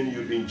listening,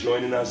 you've been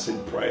joining us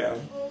in prayer,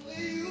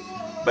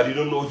 but you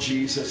don't know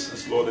Jesus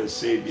as Lord and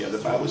Savior. The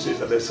Bible says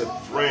that there's a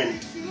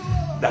friend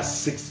that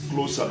sits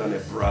closer than a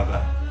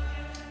brother.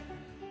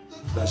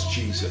 That's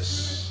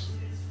Jesus.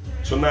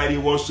 Tonight, He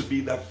wants to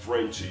be that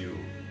friend to you.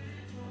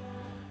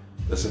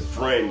 There's a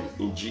friend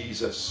in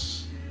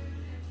Jesus,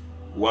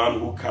 one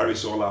who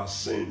carries all our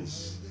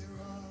sins.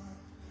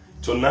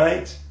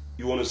 Tonight,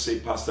 you want to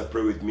say, Pastor,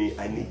 pray with me.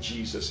 I need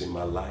Jesus in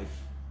my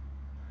life.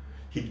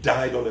 He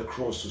died on the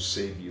cross to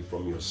save you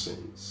from your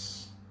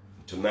sins.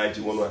 Tonight,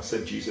 you want to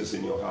accept Jesus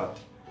in your heart.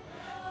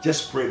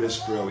 Just pray this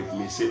prayer with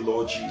me. Say,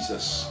 Lord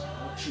Jesus,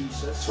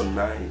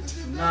 tonight,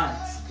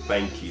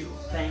 thank you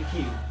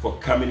for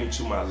coming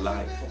into my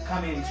life.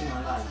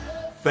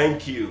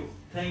 Thank you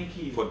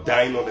for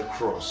dying on the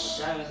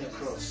cross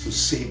to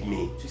save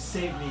me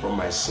from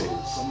my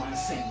sins.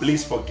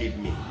 Please forgive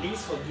me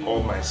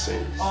all my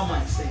sins.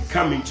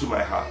 Come into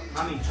my heart.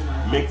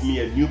 Make me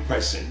a new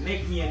person.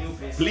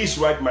 Please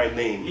write my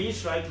name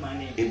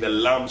in the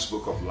Lamb's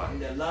Book of Life.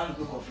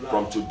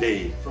 From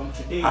today,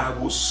 I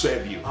will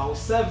serve you. I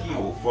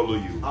will follow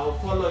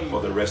you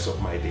for the rest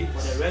of my days.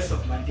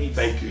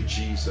 Thank you,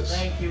 Jesus,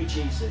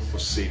 for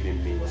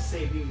saving me.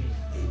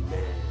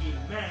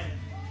 Amen.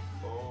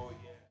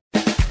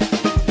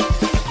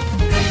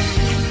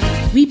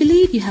 We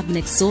believe you have been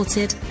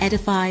exhorted,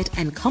 edified,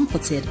 and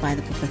comforted by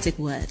the prophetic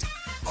word.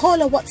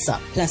 Call or WhatsApp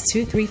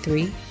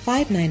 +233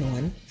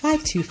 591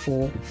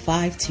 524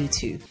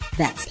 522.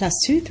 That's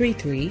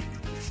 +233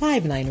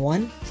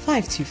 591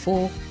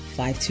 524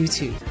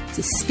 522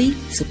 to speak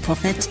to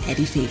Prophet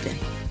Eddie Fabian.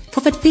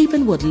 Prophet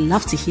Fabian would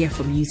love to hear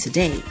from you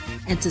today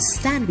and to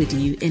stand with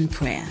you in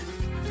prayer.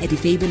 Eddie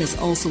Fabian is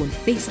also on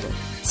Facebook,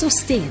 so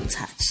stay in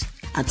touch.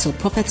 Until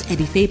Prophet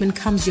Eddie Fabian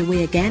comes your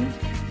way again,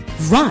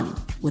 run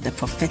with a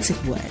prophetic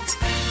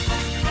word.